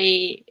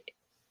very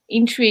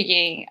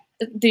intriguing.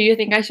 Do you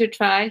think I should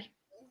try?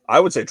 I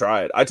would say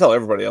try it. I tell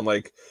everybody, I'm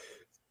like,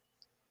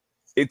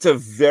 it's a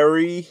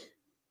very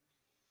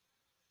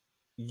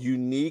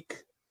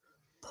unique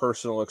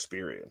personal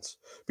experience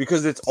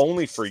because it's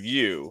only for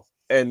you.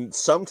 And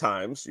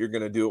sometimes you're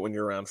going to do it when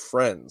you're around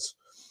friends.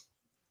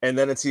 And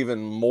then it's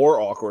even more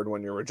awkward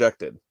when you're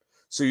rejected.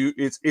 So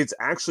it's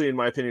actually, in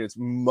my opinion, it's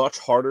much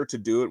harder to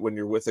do it when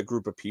you're with a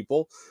group of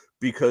people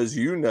because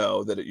you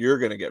know that you're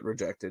going to get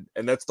rejected.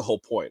 And that's the whole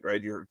point,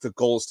 right? The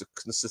goal is to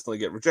consistently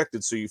get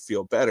rejected so you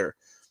feel better.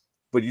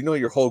 But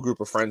your whole group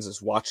of friends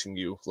is watching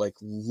you. Like,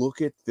 look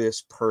at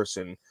this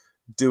person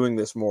doing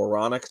this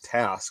moronic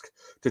task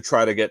to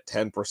try to get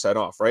 10%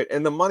 off, right?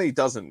 And the money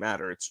doesn't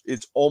matter.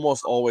 It's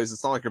almost always,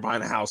 it's not like you're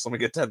buying a house, let me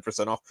get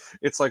 10% off.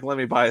 It's like, let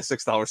me buy a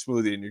 $6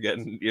 smoothie and you're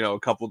getting, a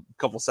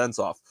couple cents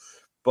off.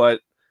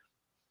 But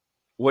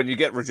when you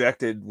get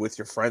rejected with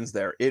your friends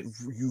there,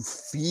 you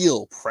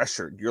feel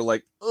pressured. You're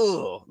like,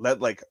 oh, that,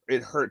 like,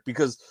 it hurt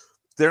because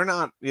they're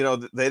not,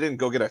 they didn't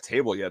go get a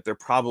table yet. They're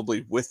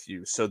probably with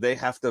you. So they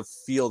have to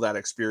feel that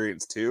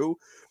experience too.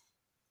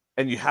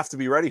 And you have to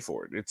be ready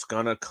for it. It's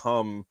going to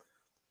come,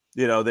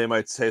 they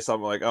might say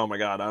something like, oh my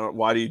God,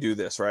 why do you do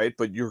this? Right.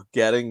 But you're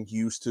getting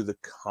used to the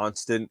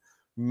constant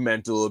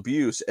mental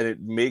abuse and it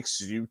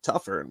makes you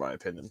tougher, in my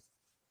opinion.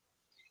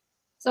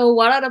 So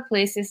what are the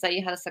places that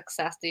you had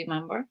success? Do you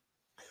remember?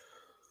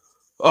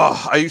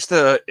 Oh,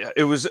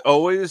 it was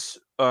always,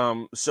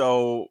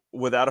 so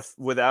without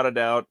a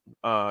doubt,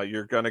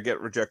 you're going to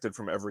get rejected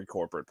from every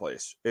corporate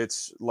place.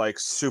 It's like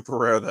super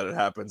rare that it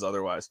happens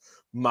otherwise.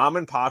 Mom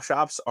and pop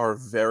shops are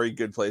very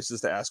good places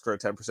to ask for a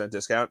 10%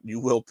 discount. You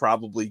will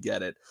probably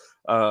get it.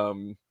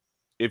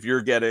 If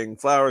you're getting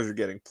flowers, you're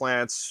getting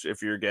plants,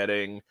 if you're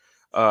getting,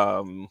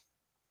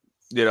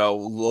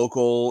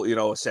 local,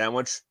 a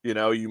sandwich,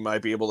 you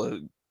might be able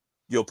to,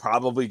 you'll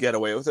probably get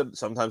away with it.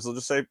 Sometimes they'll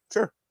just say,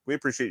 sure, we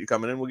appreciate you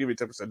coming in. We'll give you a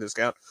 10%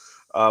 discount.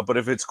 But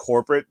if it's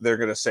corporate, they're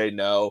going to say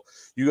no.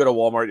 You go to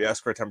Walmart, you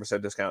ask for a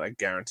 10% discount. I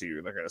guarantee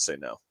you they're going to say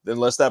no.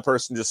 Unless that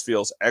person just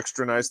feels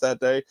extra nice that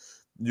day,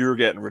 you're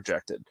getting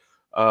rejected.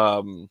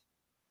 But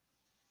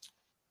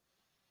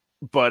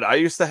I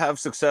used to have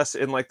success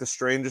in like the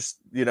strangest,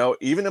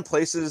 even in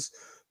places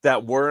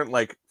that weren't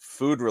like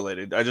food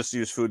related. I just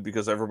use food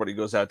because everybody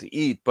goes out to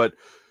eat, but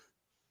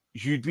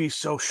you'd be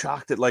so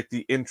shocked at like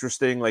the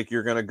interesting, like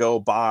you're going to go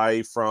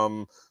buy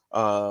from,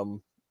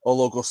 a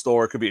local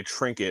store. It could be a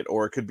trinket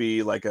or it could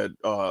be like a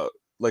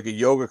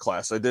yoga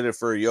class. I did it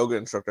for a yoga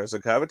instructor. I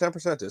said, can I have a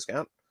 10%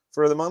 discount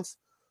for the month?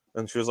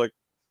 And she was like,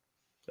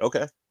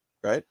 okay,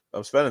 right.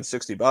 I'm spending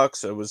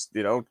 $60. It was,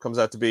 comes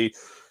out to be,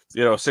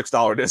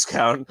 $6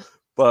 discount,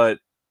 but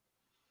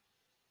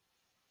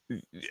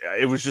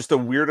it was just the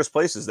weirdest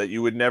places that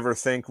you would never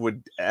think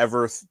would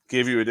ever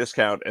give you a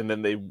discount. And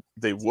then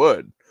they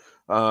would,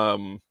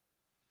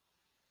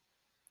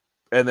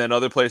 and then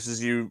other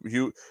places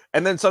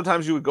and then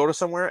sometimes you would go to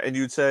somewhere and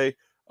you'd say,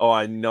 oh,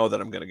 I know that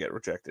I'm going to get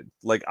rejected.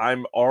 Like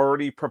I'm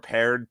already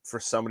prepared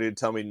for somebody to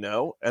tell me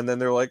no. And then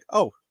they're like,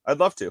 oh, I'd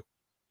love to.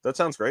 That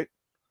sounds great.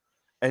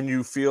 And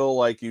you feel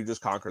like you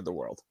just conquered the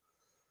world.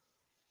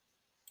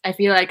 I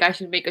feel like I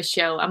should make a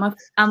show. I'm a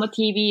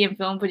TV and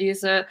film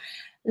producer.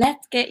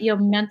 Let's get your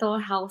mental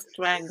health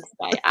strength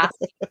by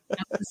asking for 10%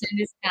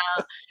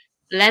 discount.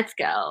 Let's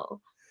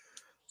go.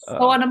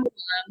 So number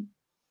one,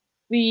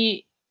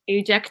 we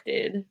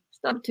ejected.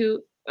 Stop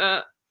to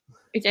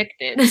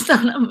ejected. So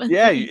number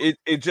yeah, three.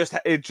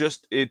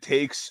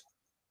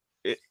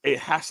 it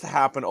has to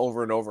happen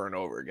over and over and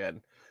over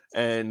again.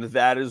 And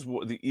that is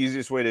the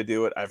easiest way to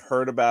do it. I've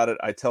heard about it.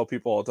 I tell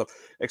people all the time,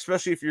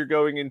 especially if you're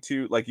going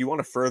into like you want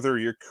to further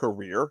your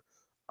career.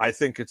 I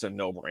think it's a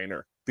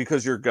no-brainer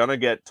because you're gonna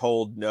get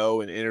told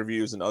no in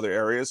interviews and other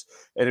areas.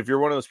 And if you're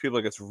one of those people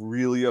that gets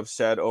really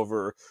upset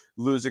over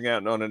losing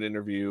out on an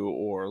interview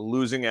or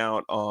losing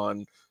out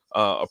on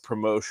a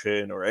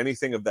promotion or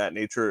anything of that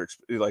nature,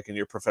 like in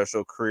your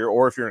professional career,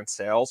 or if you're in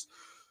sales,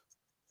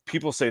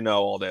 people say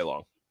no all day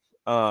long.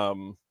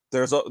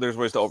 There's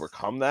ways to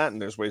overcome that,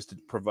 and there's ways to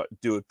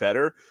do it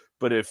better.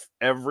 But if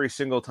every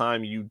single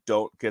time you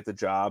don't get the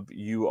job,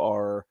 you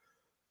are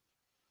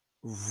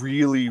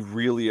really,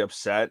 really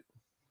upset,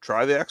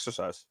 try the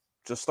exercise.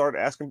 Just start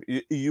asking.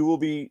 You will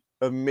be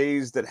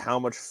amazed at how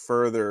much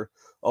further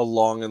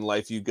along in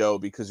life you go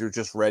because you're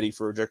just ready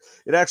for rejection.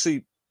 It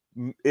actually,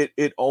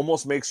 it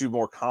almost makes you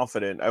more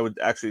confident. I would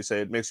actually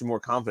say it makes you more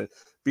confident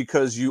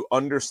because you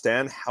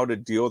understand how to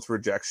deal with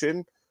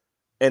rejection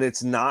And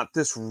it's not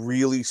this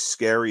really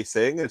scary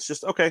thing. It's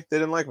just, okay, they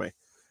didn't like me.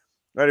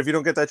 Right? If you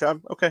don't get that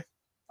job, okay,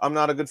 I'm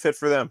not a good fit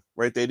for them.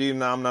 Right? They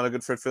deem I'm not a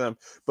good fit for them.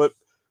 But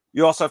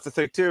you also have to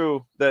think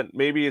too that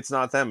maybe it's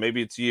not them,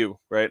 maybe it's you,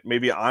 right?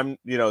 Maybe I'm,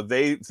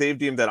 they've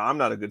deemed that I'm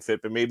not a good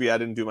fit, but maybe I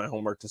didn't do my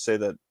homework to say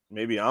that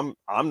maybe I'm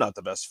not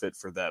the best fit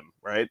for them,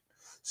 right?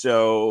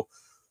 So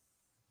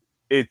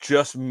it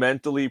just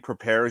mentally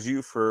prepares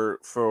you for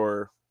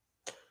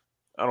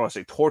I don't want to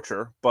say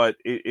torture, but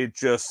it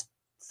just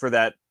for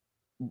that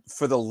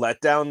for the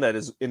letdown that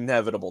is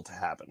inevitable to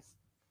happen.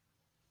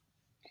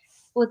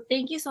 Well,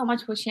 thank you so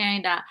much for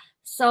sharing that.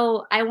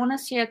 So, I want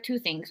to share two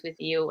things with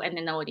you and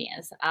an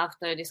audience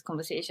after this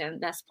conversation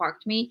that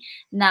sparked me.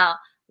 Now,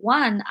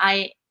 one,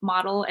 I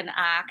model and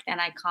act,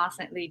 and I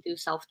constantly do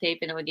self tape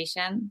and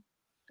audition.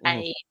 Mhm.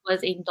 I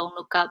was in Don't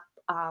Look Up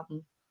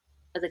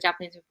as a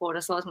Japanese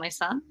reporter, so was my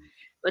son.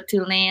 But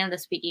to land the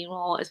speaking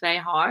role is very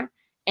hard.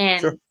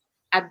 Sure, And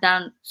I've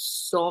done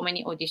so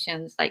many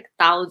auditions, like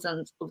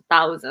thousands of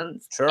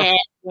thousands. sure. And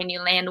when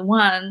you land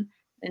one,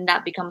 then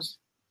that becomes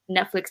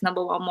Netflix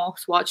number one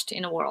most watched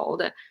in the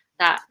world.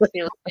 That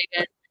feels very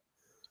good.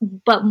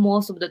 But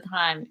most of the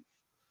time,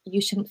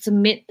 you should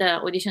submit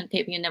the audition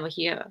tape, you never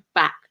hear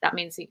back. That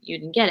means you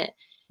didn't get it.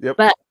 Yep,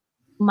 But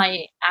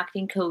my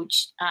acting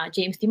coach,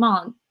 James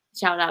Dimond,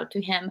 shout out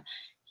to him.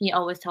 He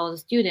always tells the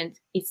students,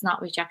 it's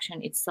not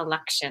rejection, it's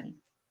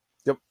selection.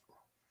 yep.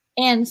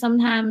 And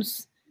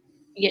sometimes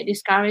you get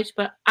discouraged,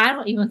 but I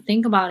don't even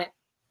think about it.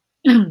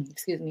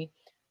 Excuse me.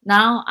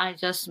 Now I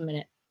just submit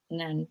it and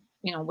then,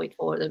 wait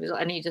for the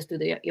result. And you just do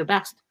your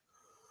best.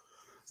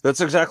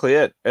 That's exactly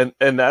it. And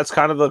that's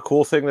kind of the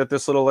cool thing that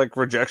this little like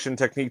rejection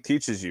technique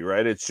teaches you,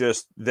 right? It's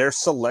just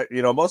most of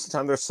the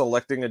time they're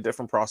selecting a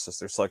different process.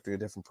 They're selecting a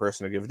different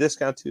person to give a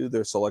discount to,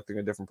 they're selecting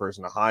a different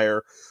person to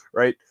hire,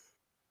 right?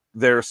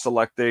 They're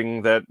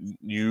selecting that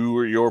you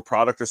or your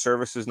product or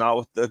service is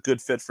not a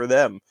good fit for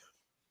them.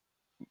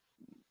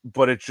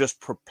 But it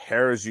just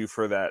prepares you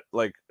for that.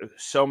 Like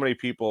so many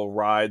people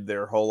ride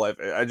their whole life.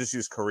 I just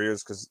use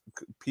careers because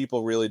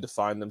people really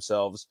define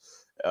themselves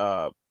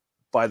uh,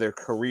 by their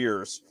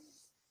careers,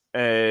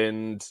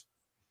 and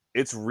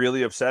it's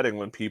really upsetting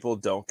when people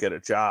don't get a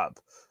job.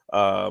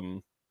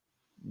 Um,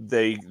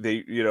 they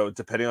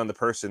depending on the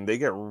person, they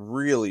get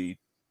really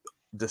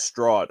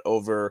distraught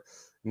over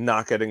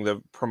not getting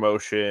the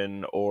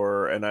promotion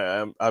and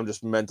I'm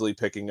just mentally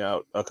picking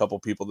out a couple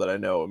people that I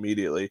know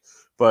immediately,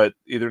 but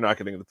either not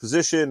getting the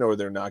position or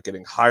they're not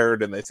getting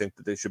hired and they think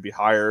that they should be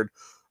hired,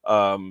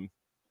 um,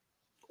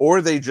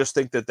 or they just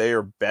think that they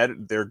are better,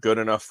 they're good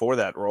enough for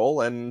that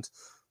role, and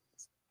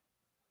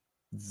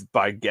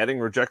by getting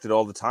rejected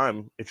all the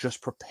time, it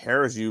just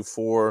prepares you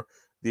for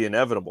the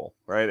inevitable,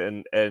 right?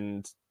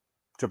 And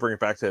to bring it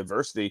back to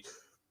adversity,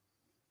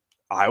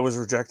 I was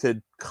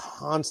rejected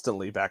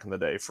constantly back in the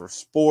day for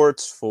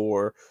sports,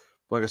 for,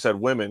 like I said,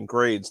 women,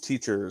 grades,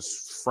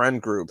 teachers,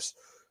 friend groups.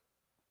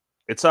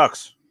 It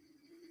sucks.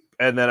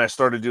 And then I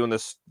started doing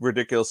this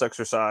ridiculous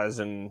exercise,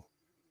 and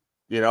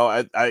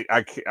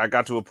I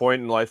got to a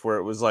point in life where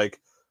it was like,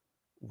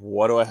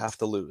 what do I have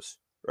to lose?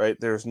 Right?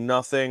 There's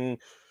nothing.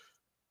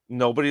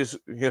 Nobody's.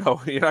 You're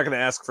not going to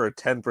ask for a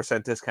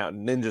 10% discount.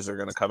 And ninjas are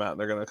going to come out and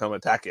they're going to come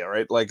attack you,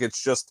 right? Like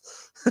it's just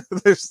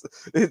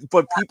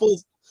but people,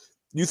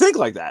 you think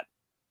like that,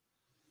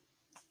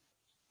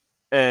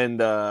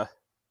 and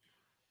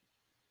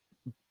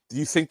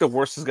you think the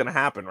worst is going to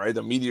happen, right?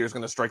 The meteor is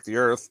going to strike the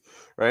earth,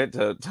 right?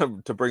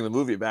 To bring the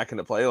movie back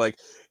into play. Like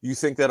you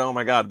think that, oh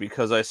my God,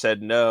 because I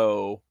said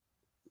no,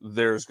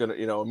 there's going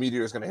to, a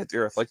meteor is going to hit the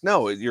earth. Like,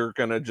 no, you're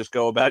going to just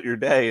go about your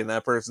day. And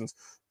that person's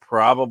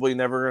probably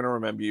never going to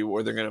remember you,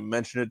 or they're going to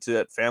mention it to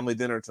that family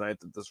dinner tonight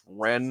that this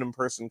random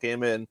person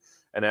came in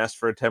and asked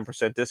for a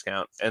 10%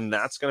 discount. And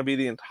that's going to be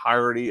the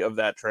entirety of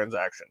that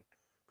transaction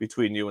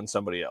between you and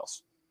somebody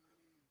else.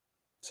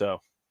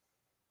 So,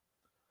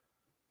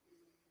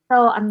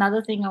 So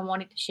another thing I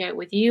wanted to share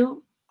with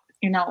you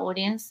in our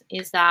audience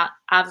is that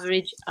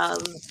average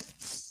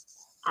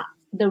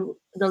the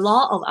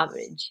law of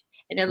average.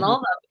 And the mhm, law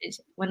of average,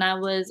 when I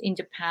was in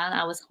Japan,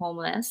 I was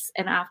homeless.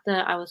 And after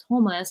I was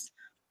homeless,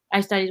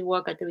 I started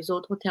work at the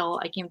resort hotel.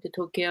 I came to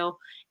Tokyo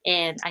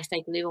and I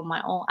started to live on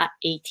my own at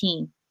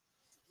 18.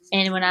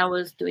 And when I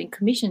was doing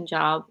commission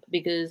job,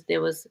 because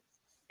there was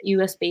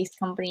US based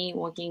company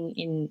working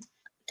in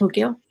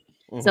Tokyo.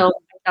 mhm, So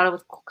I thought it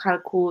was kind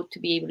of cool to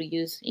be able to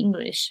use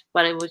English,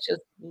 but it was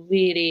just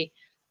really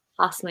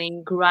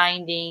hustling,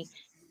 grinding,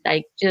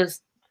 like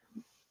just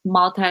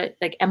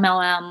like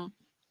MLM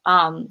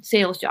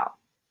sales job,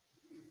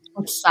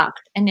 which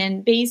sucked. And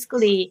then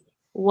basically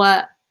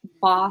what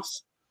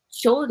boss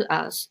showed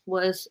us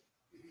was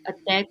a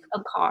deck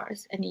of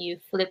cards and you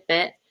flip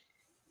it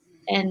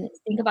and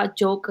think about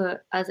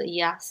Joker as a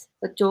yes,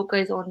 but Joker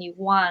is only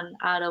one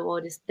out of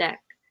all this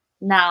deck.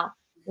 Now,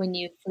 when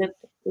you flip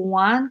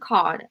one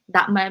card,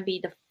 that might be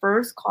the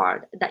first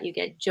card that you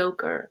get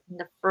Joker.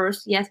 The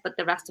first yes, but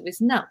the rest of it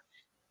is no.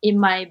 It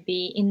might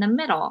be in the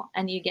middle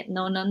and you get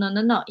no, no, no,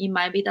 no, no. It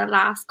might be the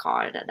last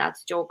card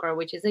that's Joker,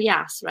 which is a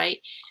yes, right?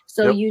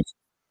 So yep,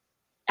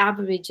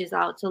 averages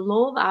out. So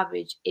law of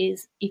average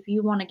is if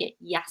you want to get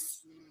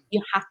yes,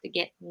 you have to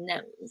get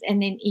no's.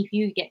 And then if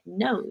you get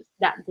no's,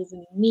 that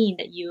doesn't mean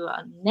that you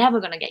are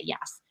never gonna get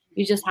yes.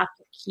 You just have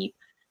to keep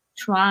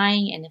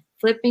trying and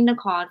flipping the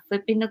card,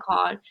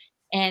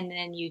 and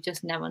then you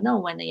just never know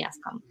when the yes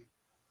comes.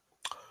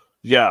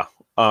 Yeah.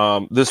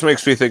 This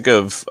makes me think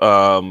of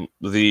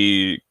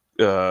the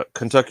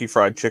Kentucky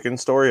Fried Chicken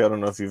story. I don't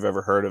know if you've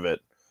ever heard of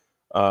it.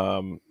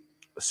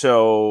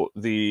 So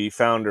the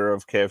founder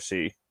of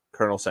KFC,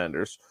 Colonel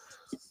Sanders,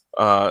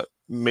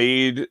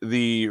 made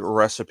the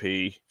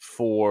recipe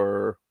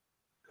for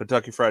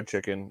Kentucky Fried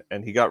Chicken,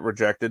 and he got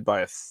rejected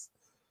by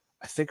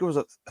I think it was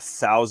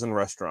 1,000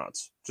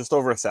 restaurants, just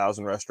over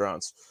 1,000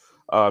 restaurants,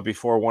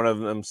 before one of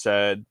them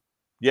said,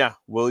 "Yeah,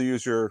 we'll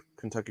use your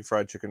Kentucky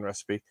Fried Chicken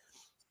recipe."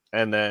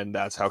 And then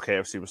that's how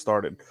KFC was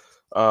started.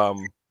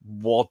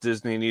 Walt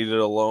Disney needed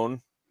a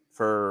loan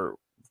to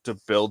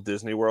build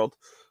Disney World,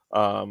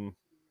 and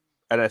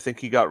I think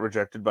he got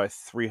rejected by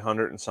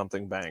 300 and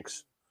something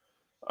banks.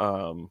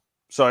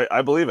 So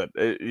I believe it.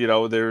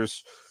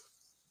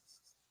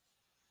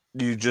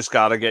 You just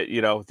got to get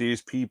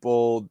these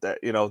people that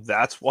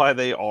that's why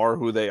they are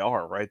who they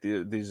are, right?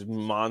 These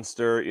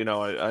monster.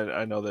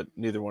 I know that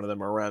neither one of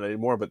them are around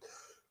anymore, but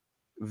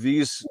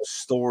these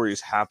stories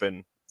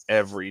happen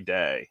every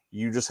day.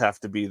 You just have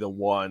to be the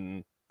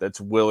one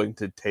that's willing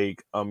to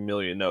take a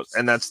million notes.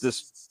 And that's the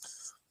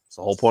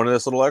whole point of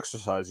this little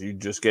exercise. You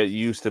just get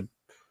used to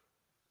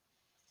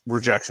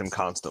rejection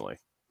constantly.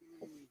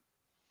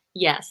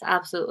 Yes,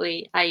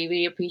 absolutely. I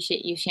really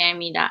appreciate you sharing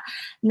me that.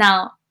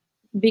 Now,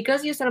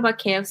 because you said about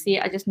KFC,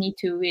 I just need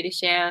to really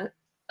share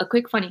a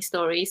quick funny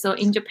story. So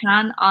in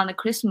Japan, on a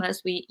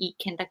Christmas, we eat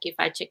Kentucky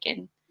Fried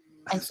Chicken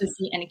and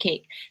sushi and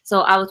cake.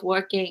 So I was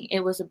working. It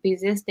was the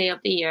busiest day of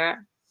the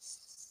year,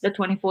 the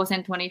 24th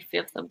and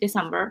 25th of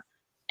December.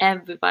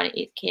 Everybody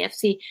ate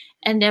KFC.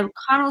 And then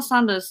Colonel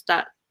Sanders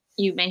that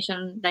you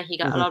mentioned that he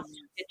got a lot of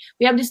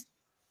we have this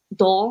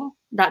doll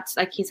that's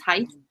like his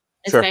height.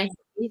 It's Sure. very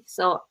heavy.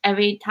 So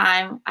every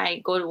time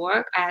I go to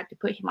work, I had to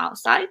put him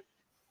outside.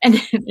 And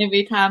then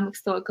every time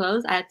store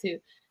closed, I had to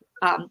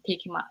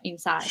take him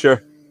inside. Sure.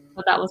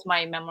 So that was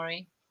my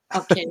memory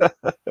of kids.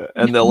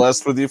 And they'll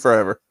last with you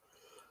forever.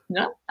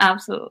 No,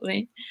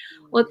 absolutely.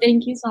 Well,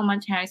 thank you so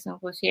much, Harrison,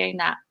 for sharing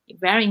that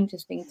very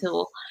interesting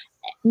tool.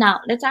 Now,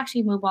 let's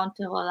actually move on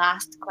to our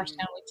last question,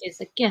 which is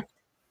a gift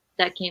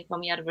that came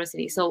from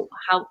university. So,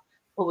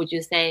 what would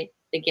you say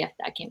the gift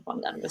that came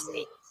from the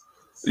university?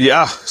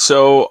 Yeah.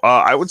 So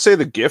I would say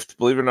the gift,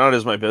 believe it or not,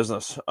 is my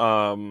business.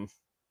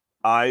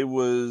 I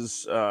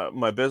was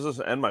my business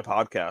and my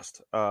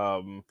podcast.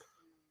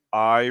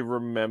 I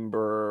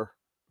remember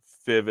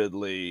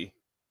vividly,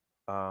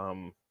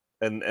 and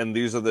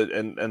these are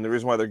and the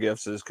reason why they're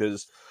gifts is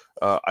because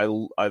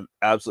I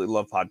absolutely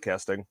love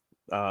podcasting.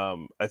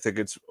 I think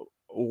it's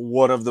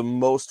one of the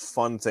most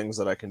fun things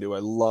that I can do. I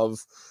love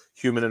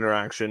human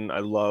interaction. I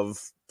love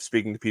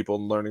speaking to people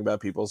and learning about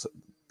people's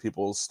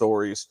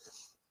stories.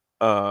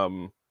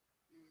 I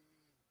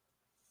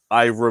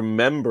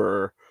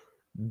remember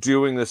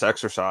doing this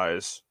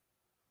exercise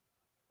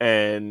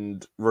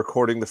and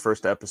recording the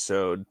first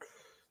episode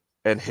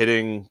and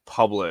hitting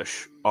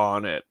publish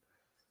on it,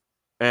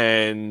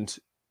 and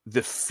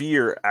the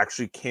fear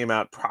actually came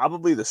out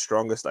probably the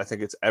strongest I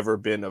think it's ever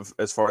been of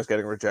as far as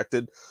getting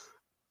rejected.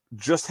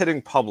 Just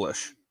hitting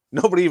publish,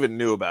 nobody even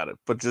knew about it,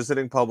 but just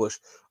hitting publish,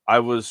 I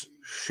was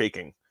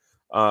shaking.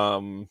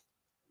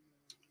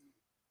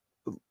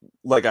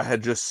 Like I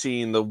had just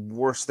seen the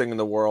worst thing in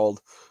the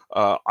world.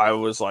 I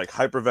was like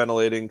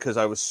hyperventilating because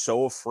I was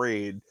so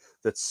afraid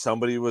that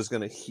somebody was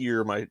going to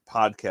hear my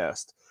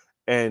podcast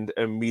and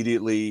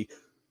immediately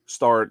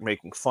start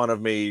making fun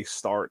of me,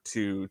 start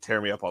to tear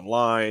me up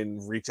online,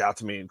 reach out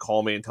to me and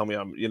call me and tell me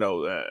I'm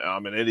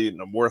an idiot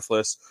and I'm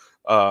worthless.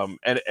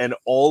 And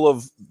all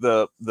of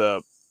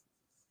the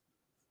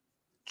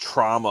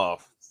trauma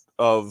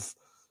of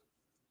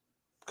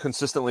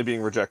consistently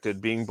being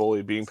rejected, being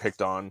bullied, being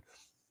picked on,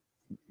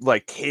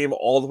 like came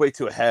all the way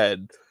to a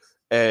head.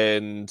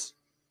 And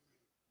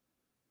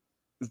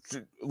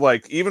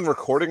like even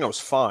recording I was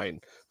fine,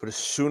 but as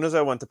soon as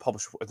I went to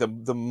publish,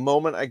 the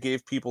moment I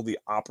gave people the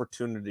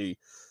opportunity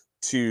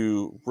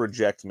to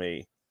reject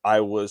me,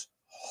 I was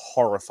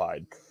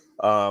horrified.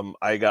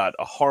 I got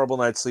a horrible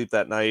night's sleep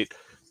that night,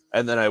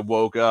 and then I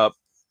woke up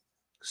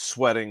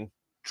sweating,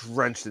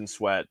 drenched in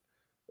sweat,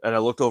 and I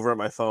looked over at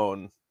my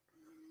phone,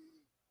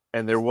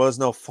 and there was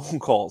no phone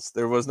calls,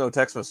 there was no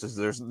text messages,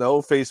 there's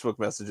no Facebook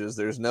messages,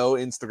 there's no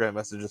Instagram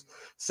messages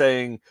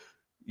saying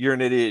you're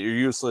an idiot, you're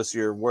useless,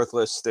 you're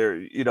worthless.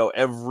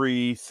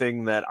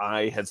 Everything that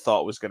I had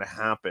thought was going to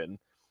happen.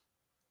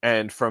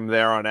 And from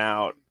there on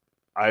out,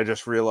 I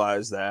just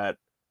realized that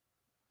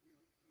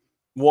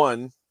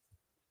one,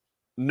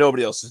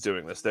 nobody else is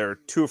doing this. They're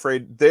too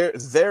afraid.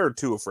 They're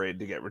too afraid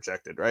to get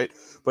rejected, right?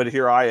 But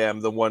here I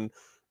am, the one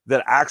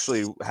that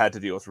actually had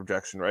to deal with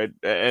rejection, right?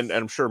 And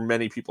I'm sure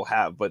many people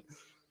have, but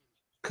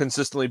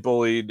consistently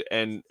bullied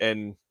and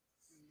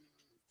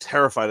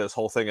terrified of this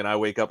whole thing, and I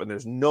wake up and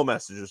there's no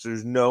messages,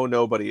 there's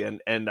nobody,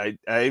 and I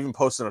even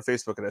posted on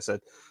Facebook and I said,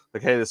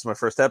 like, hey, this is my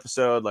first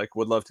episode, like,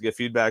 would love to get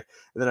feedback.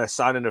 And then I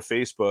signed into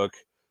Facebook,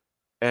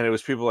 and it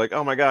was people like,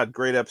 oh my god,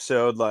 great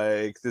episode,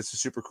 like, this is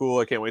super cool,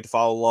 I can't wait to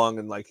follow along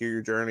and like hear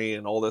your journey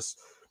and all this.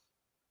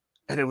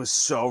 And it was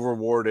so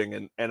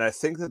rewarding, and I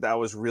think that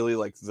was really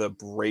like the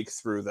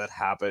breakthrough that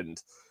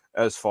happened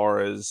as far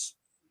as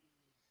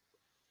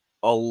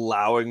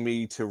allowing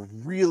me to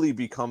really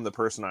become the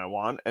person I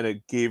want, and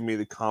it gave me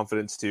the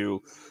confidence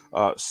to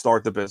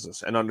start the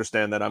business and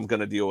understand that I'm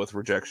going to deal with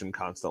rejection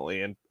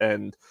constantly.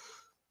 And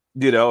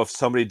if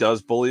somebody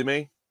does bully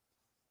me,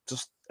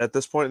 just at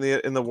this point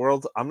in the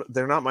world,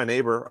 they're not my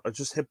neighbor. I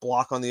just hit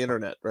block on the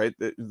internet, right?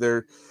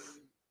 They're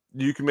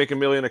You can make a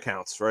million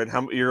accounts, right?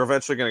 You're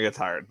eventually going to get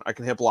tired. I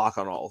can hit block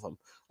on all of them.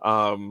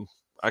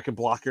 I can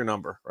block your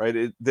number,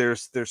 right?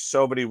 There's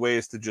so many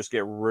ways to just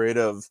get rid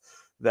of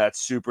that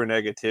super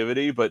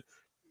negativity. But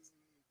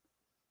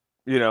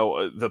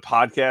the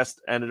podcast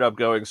ended up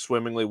going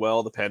swimmingly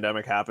well. The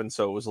pandemic happened,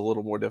 so it was a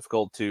little more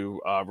difficult to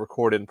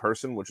record in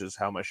person, which is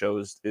how my show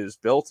is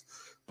built.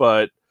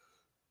 But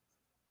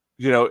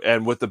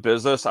and with the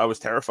business, I was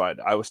terrified.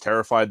 I was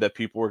terrified that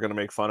people were going to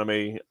make fun of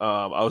me.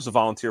 I was a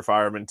volunteer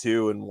fireman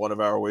too, and one of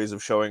our ways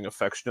of showing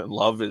affection and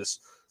love is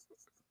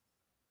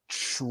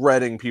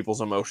shredding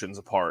people's emotions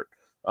apart.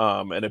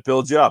 And it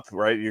builds you up,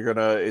 right?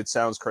 It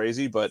sounds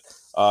crazy, but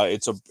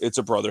it's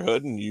a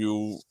brotherhood, and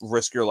you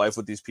risk your life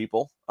with these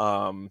people.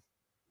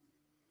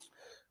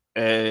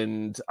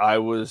 And I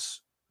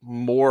was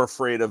more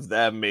afraid of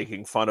them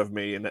making fun of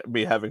me and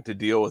me having to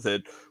deal with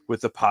it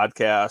with the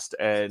podcast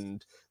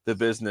and the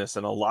business.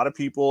 And a lot of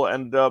people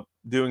ended up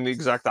doing the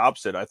exact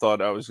opposite. I thought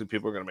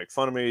people were going to make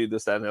fun of me,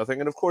 this, that, and the other thing.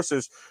 And of course,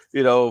 there's,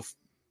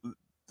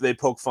 they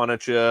poke fun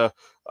at you.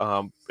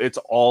 It's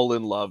all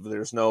in love.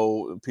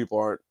 People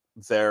aren't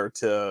there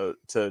to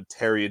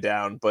tear you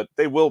down, but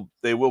they will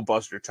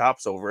bust your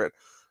chops over it.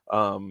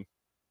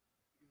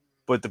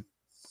 But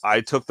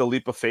I took the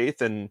leap of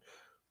faith, and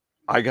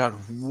I got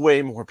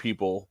way more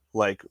people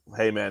like,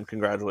 hey man,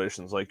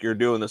 congratulations. Like, you're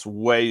doing this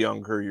way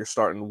younger. You're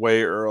starting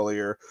way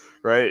earlier.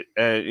 Right.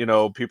 And,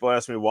 people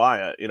ask me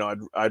why,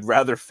 I'd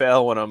rather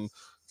fail when I'm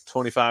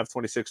 25,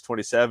 26,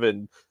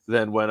 27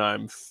 than when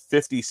I'm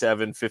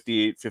 57,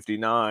 58,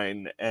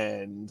 59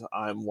 and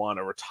I want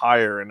to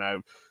retire and I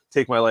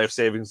take my life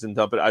savings and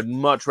dump it. I'd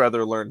much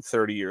rather learn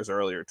 30 years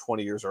earlier,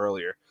 20 years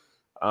earlier.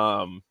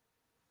 So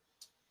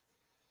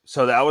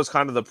that was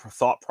kind of the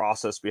thought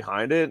process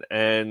behind it.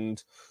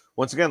 And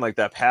once again, like,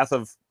 that path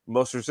of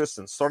most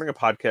resistance, starting a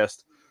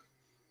podcast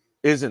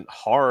isn't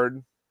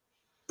hard,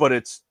 but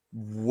it's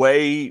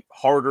way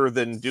harder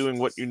than doing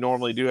what you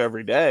normally do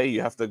every day.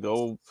 You have to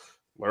go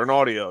learn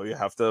audio. You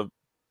have to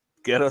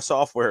get a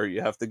software.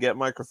 You have to get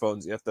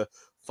microphones. You have to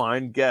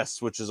find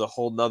guests, which is a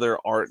whole nother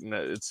art in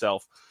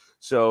itself.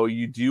 So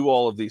you do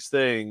all of these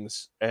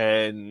things,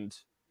 and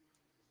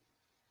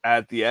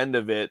at the end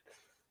of it,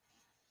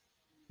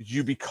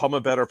 you become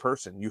a better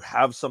person. You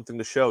have something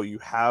to show. You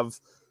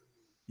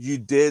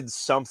did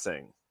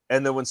something.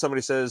 And then when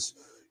somebody says,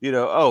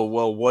 oh,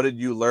 well, what did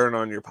you learn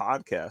on your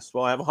podcast?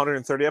 Well, I have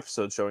 130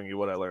 episodes showing you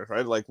what I learned,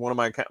 right? Like, one of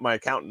my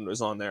accountant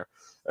was on there.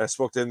 I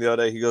spoke to him the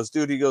other day. He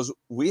goes,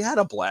 we had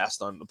a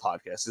blast on the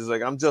podcast. He's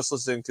like, I'm just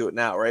listening to it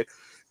now, right?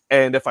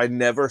 And if I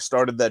never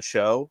started that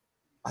show,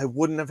 I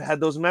wouldn't have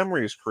had those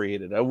memories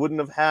created. I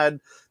wouldn't have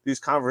had these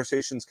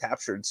conversations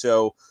captured.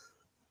 So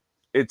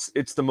it's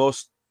the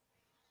most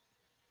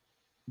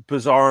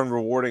bizarre and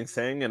rewarding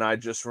thing. And I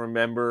just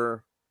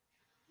remember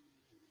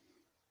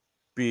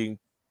being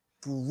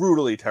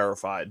brutally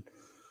terrified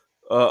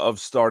of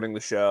starting the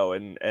show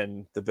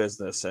and the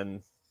business,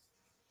 and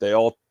they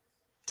all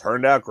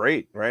turned out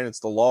great, right? It's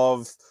the law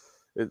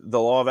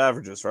of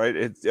averages,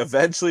 right?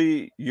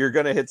 Eventually you're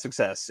going to hit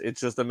success.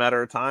 It's just a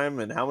matter of time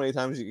and how many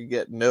times you can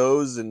get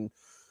no's and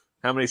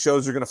how many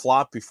shows are going to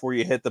flop before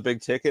you hit the big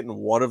ticket and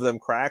one of them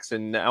cracks,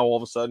 and now all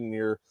of a sudden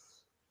you're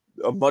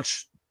a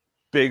much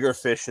bigger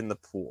fish in the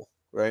pool,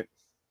 right?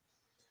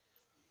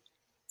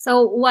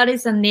 So what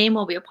is the name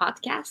of your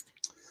podcast?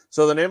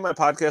 So the name of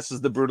my podcast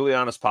is The Brutally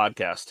Honest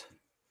Podcast.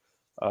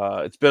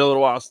 It's been a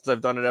little while since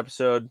I've done an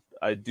episode.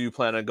 I do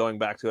plan on going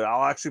back to it.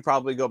 I'll actually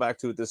probably go back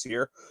to it this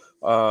year.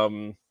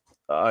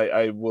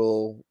 I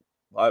will.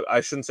 I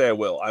shouldn't say I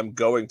will. I'm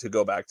going to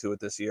go back to it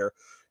this year.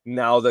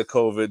 Now that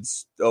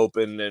COVID's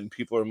open and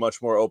people are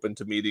much more open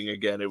to meeting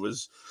again,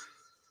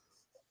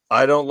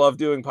 I don't love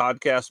doing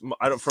podcasts.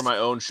 For my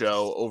own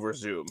show over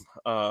Zoom.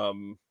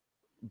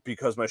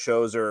 Because my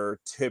shows are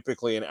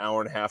typically an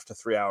hour and a half to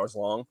 3 hours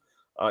long.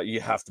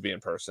 You have to be in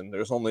person.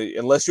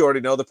 Unless you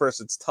already know the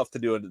person, it's tough to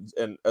do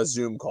a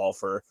Zoom call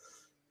for,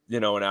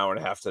 an hour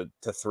and a half to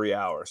 3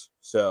 hours.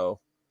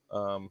 So,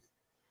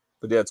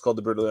 but yeah, it's called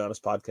The Brutally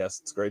Honest Podcast.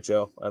 It's a great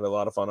show. I had a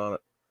lot of fun on it.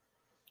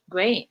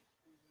 Great.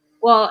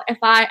 Well, if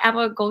I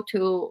ever go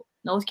to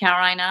North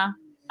Carolina,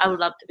 I would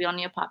love to be on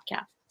your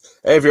podcast.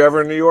 Hey, if you're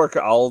ever in New York,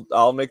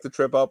 I'll make the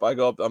trip up.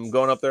 I'm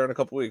going up there in a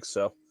couple weeks.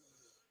 So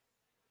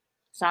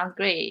sounds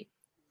great.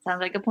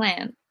 Sounds like a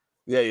plan.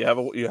 Yeah, you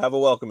have a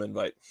welcome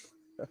invite.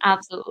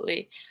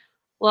 Absolutely.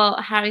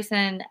 Well,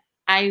 Harrison,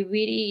 I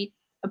really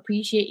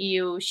appreciate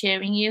you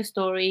sharing your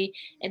story,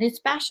 and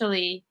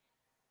especially,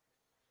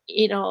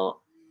 you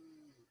know,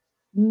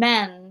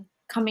 men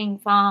coming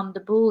from the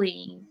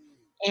bullying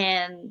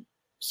and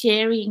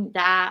sharing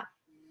that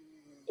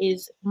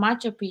is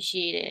much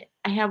appreciated.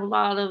 I have a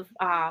lot of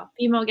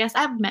female guests.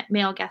 I have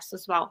male guests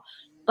as well,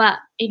 but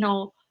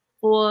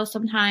for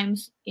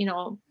sometimes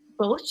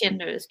both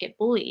genders get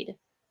bullied,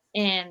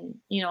 and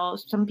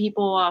some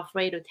people are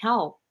afraid to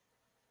tell.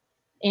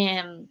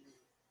 And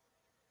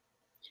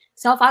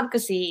self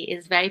advocacy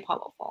is very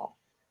powerful.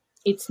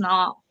 It's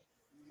not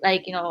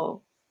like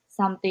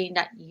something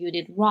that you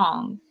did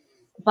wrong,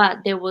 but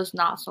there was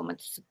not so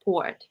much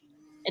support.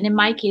 And in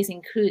my case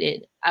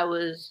included, I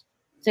was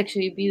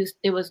sexually abused.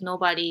 There was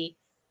nobody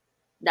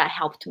that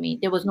helped me.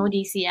 There was no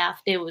DCF.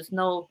 There was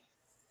no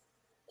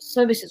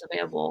services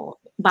available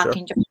back Sure.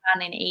 in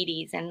Japan in the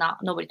 80s, and not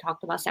nobody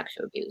talked about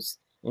sexual abuse.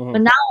 Hmm.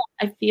 But now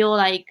I feel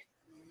like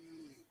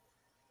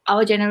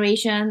our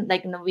generation,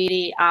 like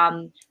really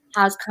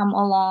has come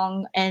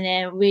along, and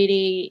then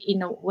really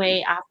in a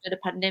way after the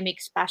pandemic,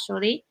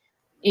 especially,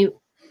 it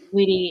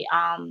really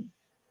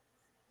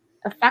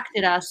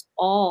affected us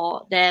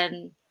all.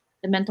 Then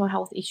the mental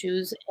health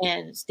issues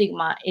and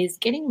stigma is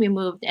getting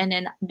removed, and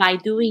then by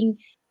doing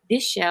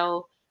this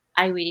show,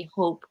 I really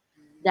hope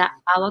that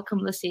our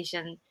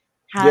conversation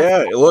has.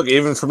 Yeah, look,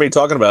 even for me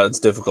talking about it's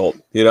difficult.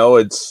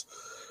 It's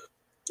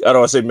I don't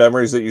want to say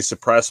memories that you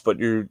suppress, but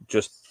you're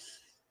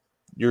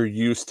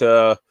used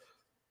to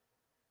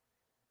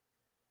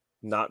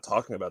not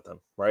talking about them,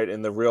 right?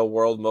 In the real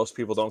world, most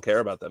people don't care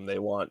about them. They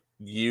want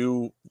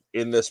you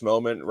in this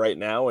moment right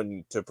now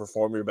and to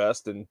perform your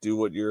best and do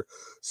what you're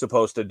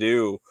supposed to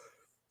do.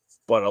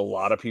 But a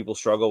lot of people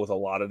struggle with a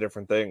lot of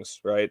different things,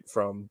 right?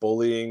 From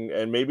bullying,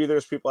 and maybe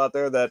there's people out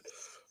there that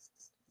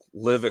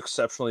live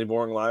exceptionally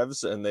boring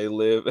lives and they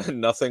live and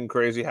nothing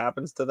crazy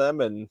happens to them,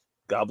 and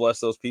God bless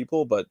those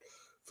people. But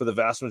for the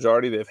vast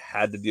majority, they've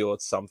had to deal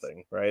with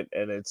something, right?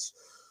 And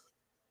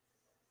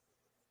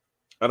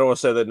I don't want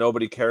to say that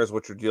nobody cares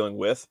what you're dealing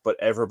with, but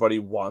everybody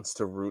wants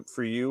to root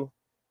for you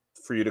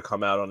to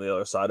come out on the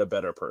other side a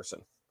better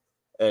person.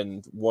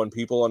 And when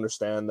people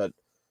understand that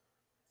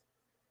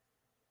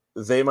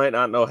they might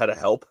not know how to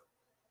help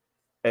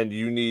and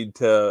you need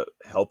to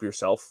help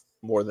yourself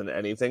more than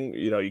anything,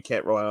 you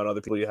can't rely on other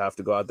people. You have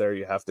to go out there,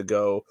 you have to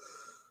go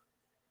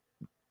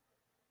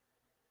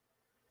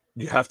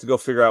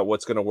figure out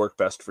what's going to work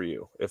best for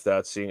you. If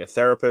that's seeing a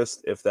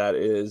therapist, if that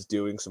is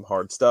doing some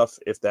hard stuff,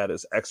 if that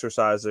is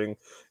exercising,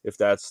 if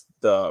that's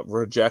the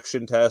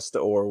rejection test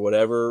or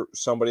whatever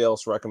somebody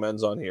else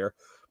recommends on here,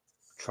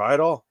 try it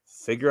all.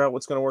 Figure out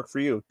what's going to work for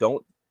you.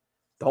 Don't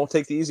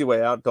take the easy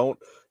way out. Don't,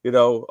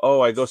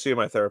 oh, I go see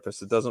my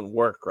therapist. It doesn't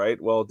work, right?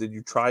 Well, did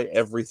you try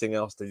everything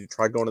else? Did you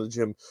try going to the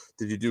gym?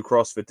 Did you do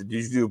CrossFit? Did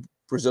you do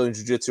Brazilian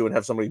Jiu-Jitsu and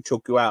have somebody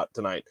choke you out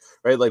tonight,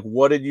 right? Like,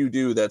 what did you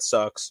do that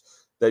sucks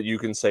that you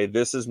can say,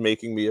 this is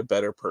making me a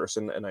better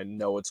person and I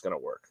know it's going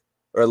to work?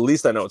 Or at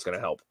least I know it's going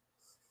to help.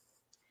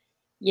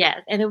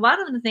 Yes, and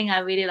one of the things I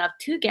really love,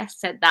 two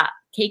guests said that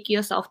take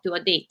yourself to a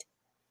date.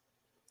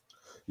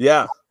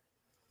 Yeah.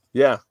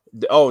 Yeah.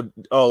 Oh,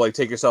 like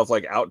take yourself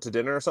like out to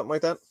dinner or something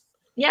like that?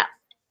 Yeah,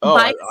 Oh,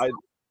 buy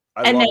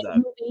I and then love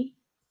that. movie,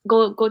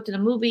 go to the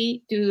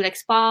movie, do like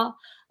spa,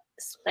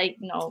 like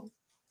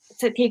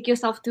to take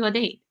yourself to a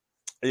date.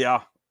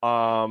 Yeah.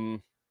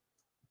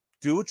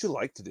 Do what you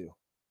like to do.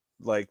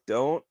 Like,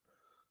 don't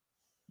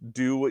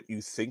do what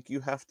you think you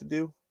have to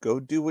do. Go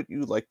do what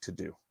you like to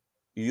do.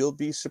 You'll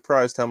be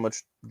surprised how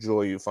much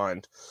joy you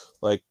find.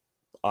 Like,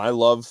 I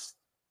love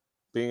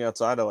being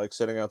outside. I like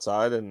sitting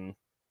outside, and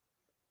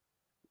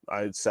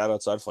I sat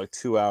outside for like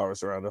 2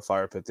 hours around a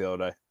fire pit the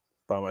other day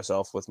by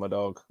myself with my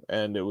dog,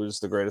 and it was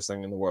the greatest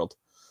thing in the world.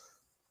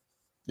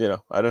 I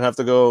didn't have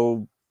to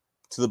go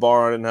to the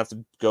bar. I didn't have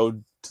to go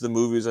to the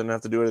movies. I didn't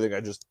have to do anything.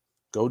 I just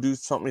go do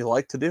something you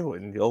like to do,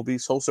 and you'll be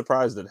so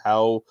surprised at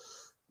how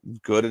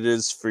good it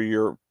is for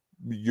your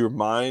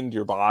mind,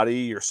 your body,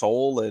 your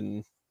soul,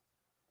 and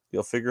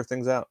you'll figure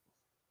things out.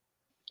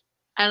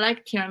 I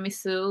like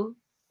tiramisu.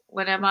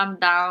 Whenever I'm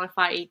down, if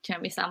I eat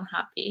tiramisu, I'm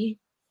happy.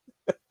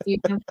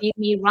 You can feed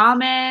me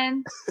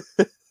ramen,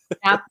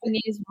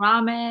 Japanese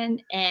ramen,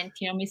 and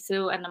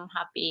tiramisu, and I'm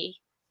happy.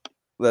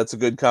 That's a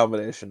good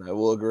combination. I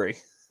will agree.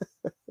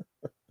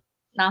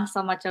 Not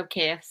so much of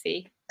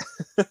KFC.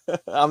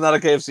 I'm not a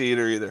KFC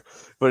eater either,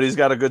 but he's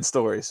got a good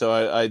story, so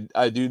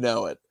I do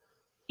know it.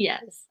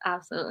 Yes,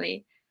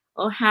 absolutely.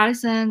 Well,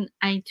 Harrison,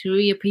 I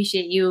truly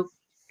appreciate you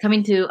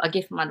coming to A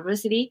Gift from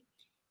University,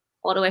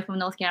 all the way from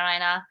North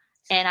Carolina,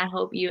 and I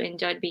hope you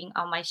enjoyed being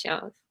on my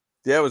show.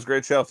 Yeah, it was a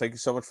great show. Thank you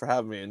so much for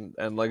having me.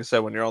 And like I said,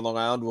 when you're on Long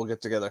Island, we'll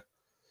get together.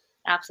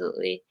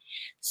 Absolutely.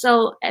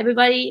 So,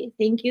 everybody,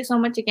 thank you so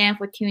much again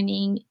for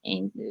tuning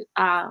in to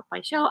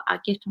my show, A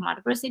Gift from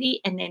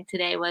University. And then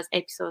today was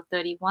episode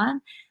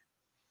 31.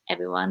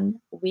 Everyone,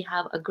 we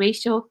have a great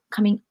show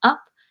coming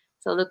up.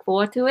 So, look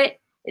forward to it.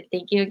 And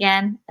thank you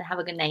again, and have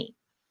a good night.